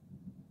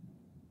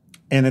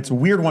it's a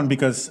weird one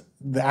because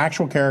the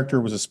actual character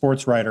was a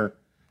sports writer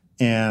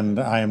and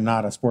I am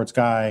not a sports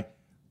guy,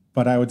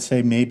 but I would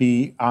say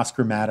maybe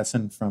Oscar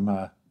Madison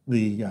from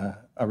the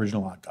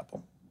original Odd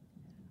Couple.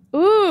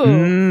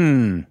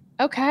 Ooh.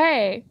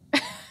 Okay.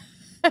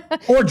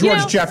 Or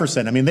George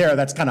Jefferson. I mean,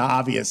 that's kind of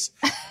obvious.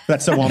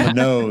 That's so on the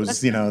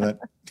nose, that.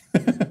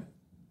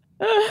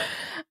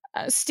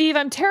 Steve,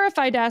 I'm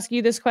terrified to ask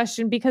you this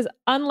question because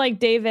unlike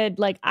David,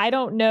 I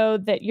don't know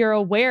that you're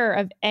aware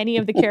of any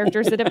of the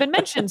characters that have been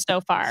mentioned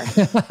so far.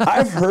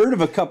 I've heard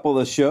of a couple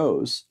of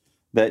shows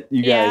that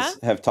you guys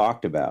have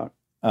talked about.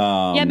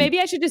 Maybe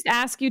I should just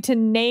ask you to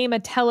name a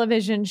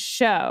television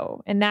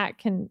show and that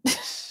can...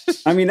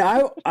 I mean,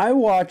 I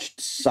watched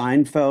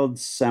Seinfeld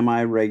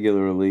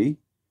semi-regularly.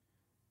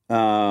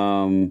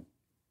 That's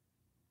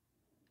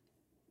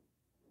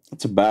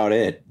about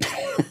it.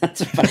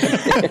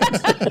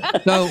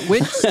 So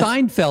which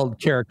Seinfeld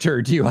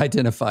character do you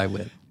identify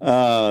with?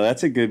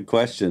 That's a good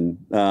question.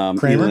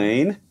 Kramer?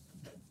 Elaine.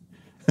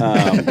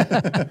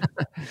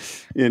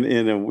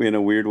 In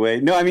a weird way.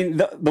 No, I mean,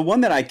 the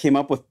one that I came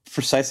up with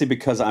precisely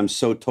because I'm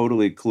so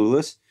totally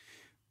clueless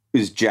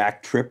is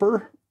Jack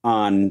Tripper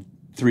on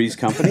Three's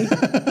Company.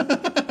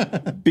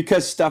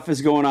 Because stuff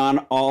is going on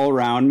all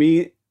around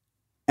me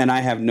and I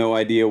have no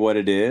idea what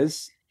it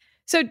is.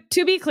 So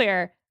to be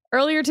clear,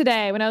 earlier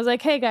today when I was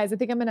like, hey guys, I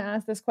think I'm going to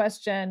ask this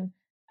question.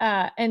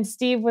 And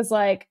Steve was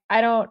like,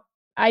 I know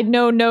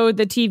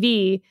the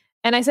TV.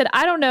 And I said,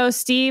 I don't know,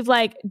 Steve,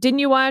 didn't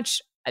you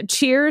watch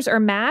Cheers or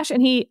MASH?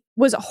 And he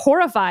was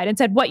horrified and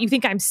said, what, you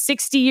think I'm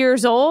 60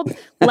 years old?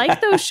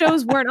 Those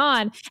shows weren't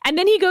on. And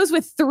then he goes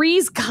with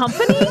Three's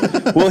Company.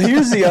 Well,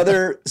 here's the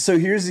other. So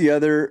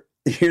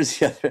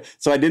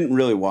I didn't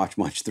really watch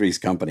much Three's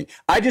Company.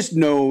 I just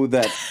know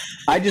that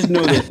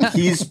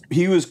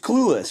he was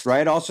clueless,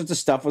 right? All sorts of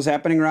stuff was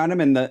happening around him.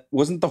 And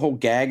wasn't the whole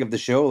gag of the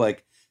show,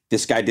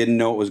 this guy didn't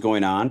know what was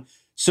going on.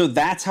 So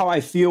that's how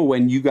I feel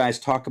when you guys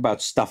talk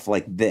about stuff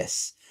like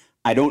this.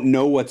 I don't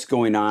know what's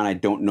going on. I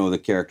don't know the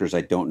characters. I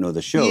don't know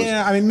the shows.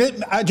 Yeah, I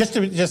mean, just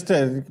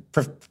to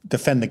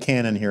defend the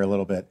canon here a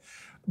little bit,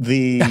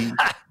 the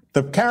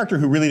character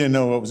who really didn't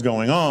know what was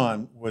going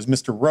on was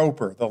Mr.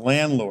 Roper, the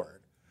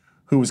landlord,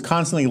 who was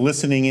constantly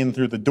listening in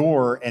through the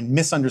door and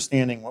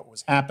misunderstanding what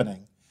was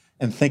happening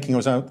and thinking it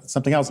was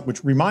something else,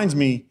 which reminds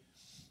me,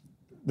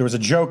 there was a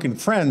joke in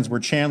Friends where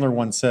Chandler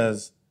once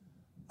says,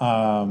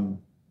 I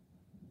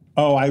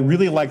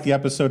really liked the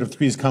episode of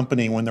Three's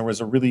Company when there was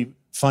a really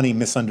funny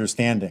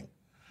misunderstanding.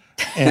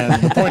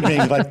 And the point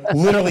being,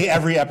 literally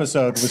every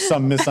episode was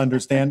some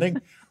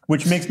misunderstanding,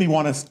 which makes me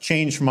want to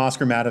change from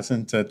Oscar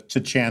Madison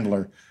to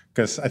Chandler,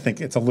 because I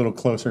think it's a little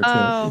closer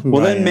to who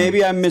I am.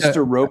 Maybe I'm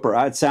Mr. Roper.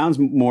 It sounds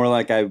more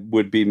like I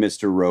would be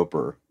Mr.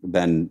 Roper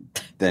than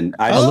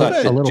I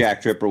thought that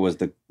Jack Tripper was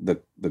the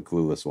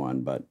clueless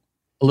one. But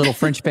a little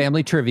French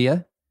family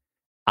trivia.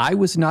 I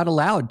was not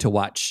allowed to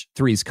watch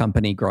Three's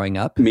Company growing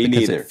up. Me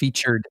because neither. It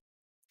featured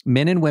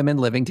men and women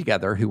living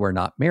together who were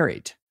not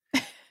married.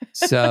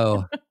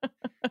 So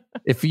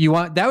if you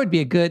want, that would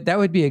be a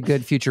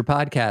good future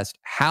podcast.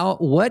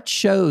 What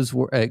shows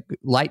were a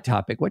light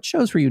topic? What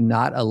shows were you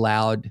not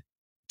allowed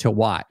to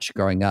watch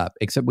growing up?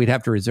 Except we'd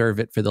have to reserve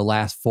it for the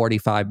last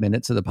 45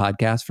 minutes of the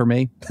podcast for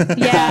me.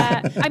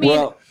 Yeah. I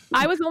mean,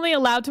 I was only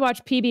allowed to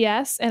watch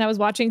PBS, and I was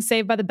watching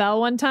Saved by the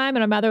Bell one time,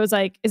 and my mother was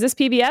like, is this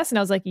PBS? And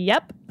I was like,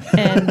 yep.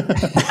 And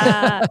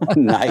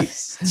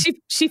nice.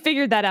 She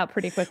figured that out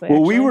pretty quickly. Well,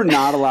 actually. we were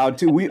not allowed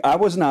to. I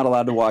was not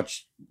allowed to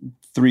watch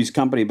Three's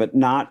Company, but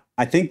not.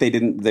 I think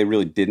they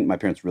really didn't. My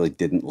parents really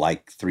didn't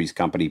like Three's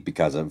Company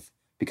because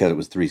it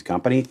was Three's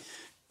Company,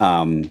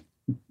 and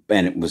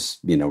it was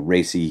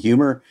racy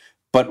humor.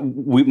 But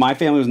my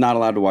family was not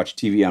allowed to watch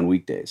TV on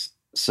weekdays,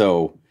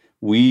 so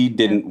we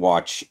didn't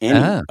watch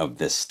any of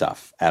this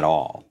stuff at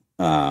all.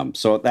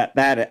 So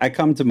that I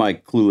come to my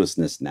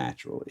cluelessness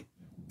naturally.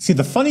 See,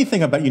 the funny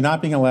thing about you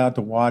not being allowed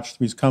to watch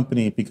Three's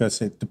Company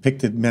because it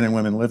depicted men and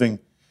women living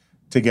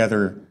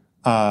together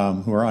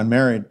who are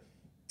unmarried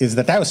is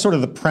that was sort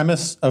of the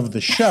premise of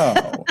the show.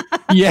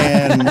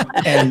 Yeah.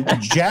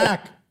 And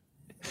Jack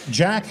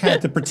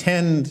had to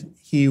pretend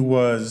he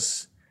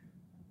was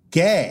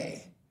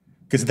gay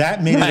because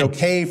that made it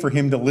okay for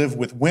him to live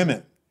with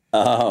women.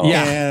 Oh.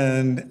 Yeah.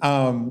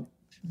 And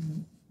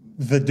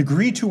the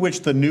degree to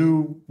which the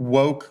new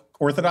woke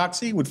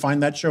orthodoxy would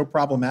find that show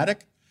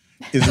problematic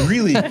is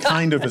really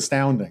kind of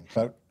astounding.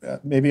 But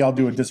maybe I'll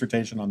do a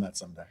dissertation on that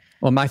someday.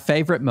 Well, my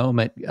favorite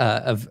moment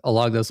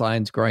along those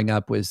lines growing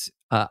up was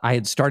I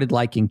had started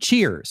liking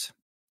Cheers.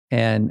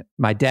 And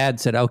my dad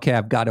said, okay,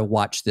 I've got to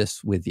watch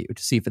this with you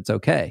to see if it's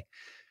okay.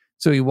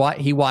 So he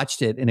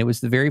watched it, and it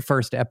was the very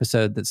first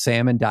episode that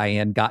Sam and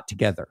Diane got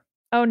together.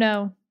 Oh,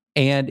 no.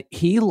 And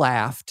he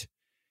laughed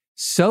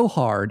so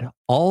hard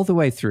all the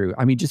way through.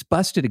 I mean, just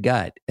busted a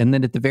gut. And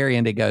then at the very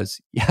end, it goes,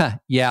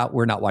 yeah,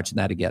 we're not watching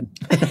that again.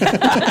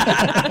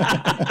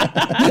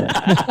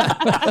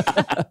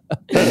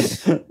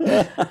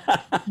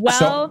 Well,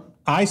 so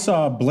I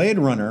saw Blade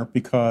Runner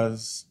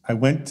because I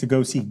went to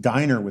go see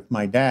Diner with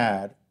my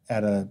dad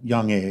at a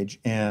young age.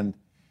 And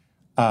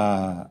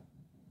about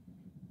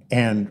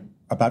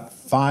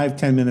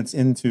 5-10 minutes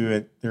into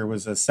it, there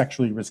was a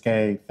sexually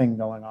risque thing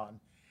going on.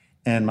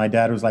 And my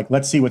dad was like,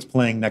 let's see what's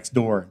playing next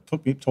door.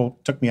 Took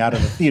me out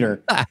of the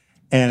theater.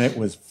 And it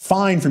was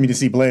fine for me to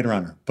see Blade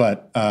Runner,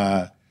 but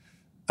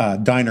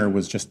Diner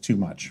was just too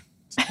much.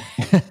 So.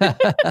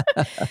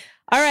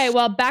 All right,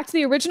 well, back to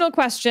the original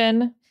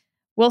question.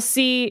 We'll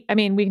see. I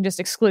mean, we can just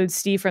exclude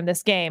Steve from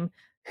this game.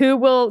 Who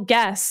will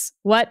guess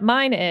what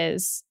mine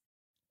is?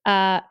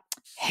 Hey,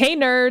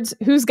 nerds,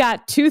 who's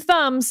got 2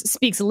 thumbs,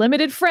 speaks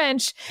limited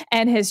French,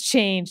 and has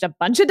changed a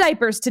bunch of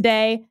diapers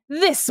today?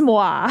 This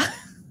moi.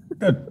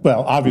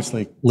 Well,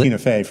 obviously, Tina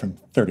Fey from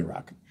 30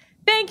 Rock.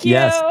 Thank you.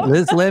 Yes,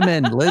 Liz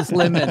Lemon.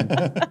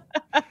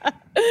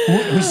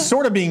 Who's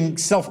sort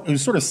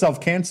of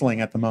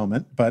self-canceling at the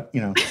moment, but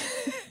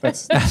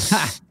that's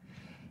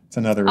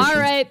another issue. All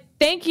right.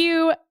 Thank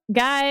you,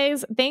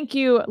 guys. Thank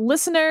you,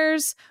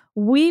 listeners.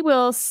 We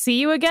will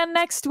see you again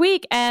next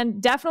week. And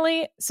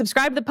definitely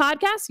subscribe to the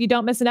podcast so you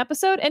don't miss an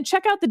episode. And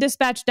check out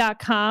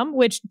thedispatch.com,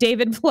 which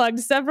David plugged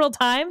several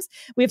times.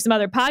 We have some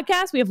other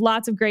podcasts. We have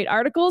lots of great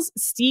articles.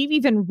 Steve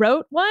even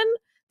wrote one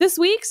this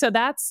week. So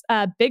that's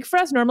big for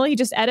us. Normally, he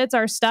just edits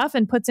our stuff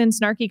and puts in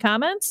snarky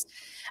comments.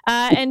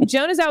 And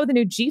Joan is out with a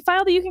new G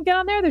file that you can get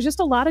on there. There's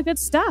just a lot of good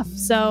stuff.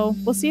 So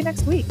we'll see you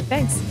next week.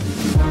 Thanks.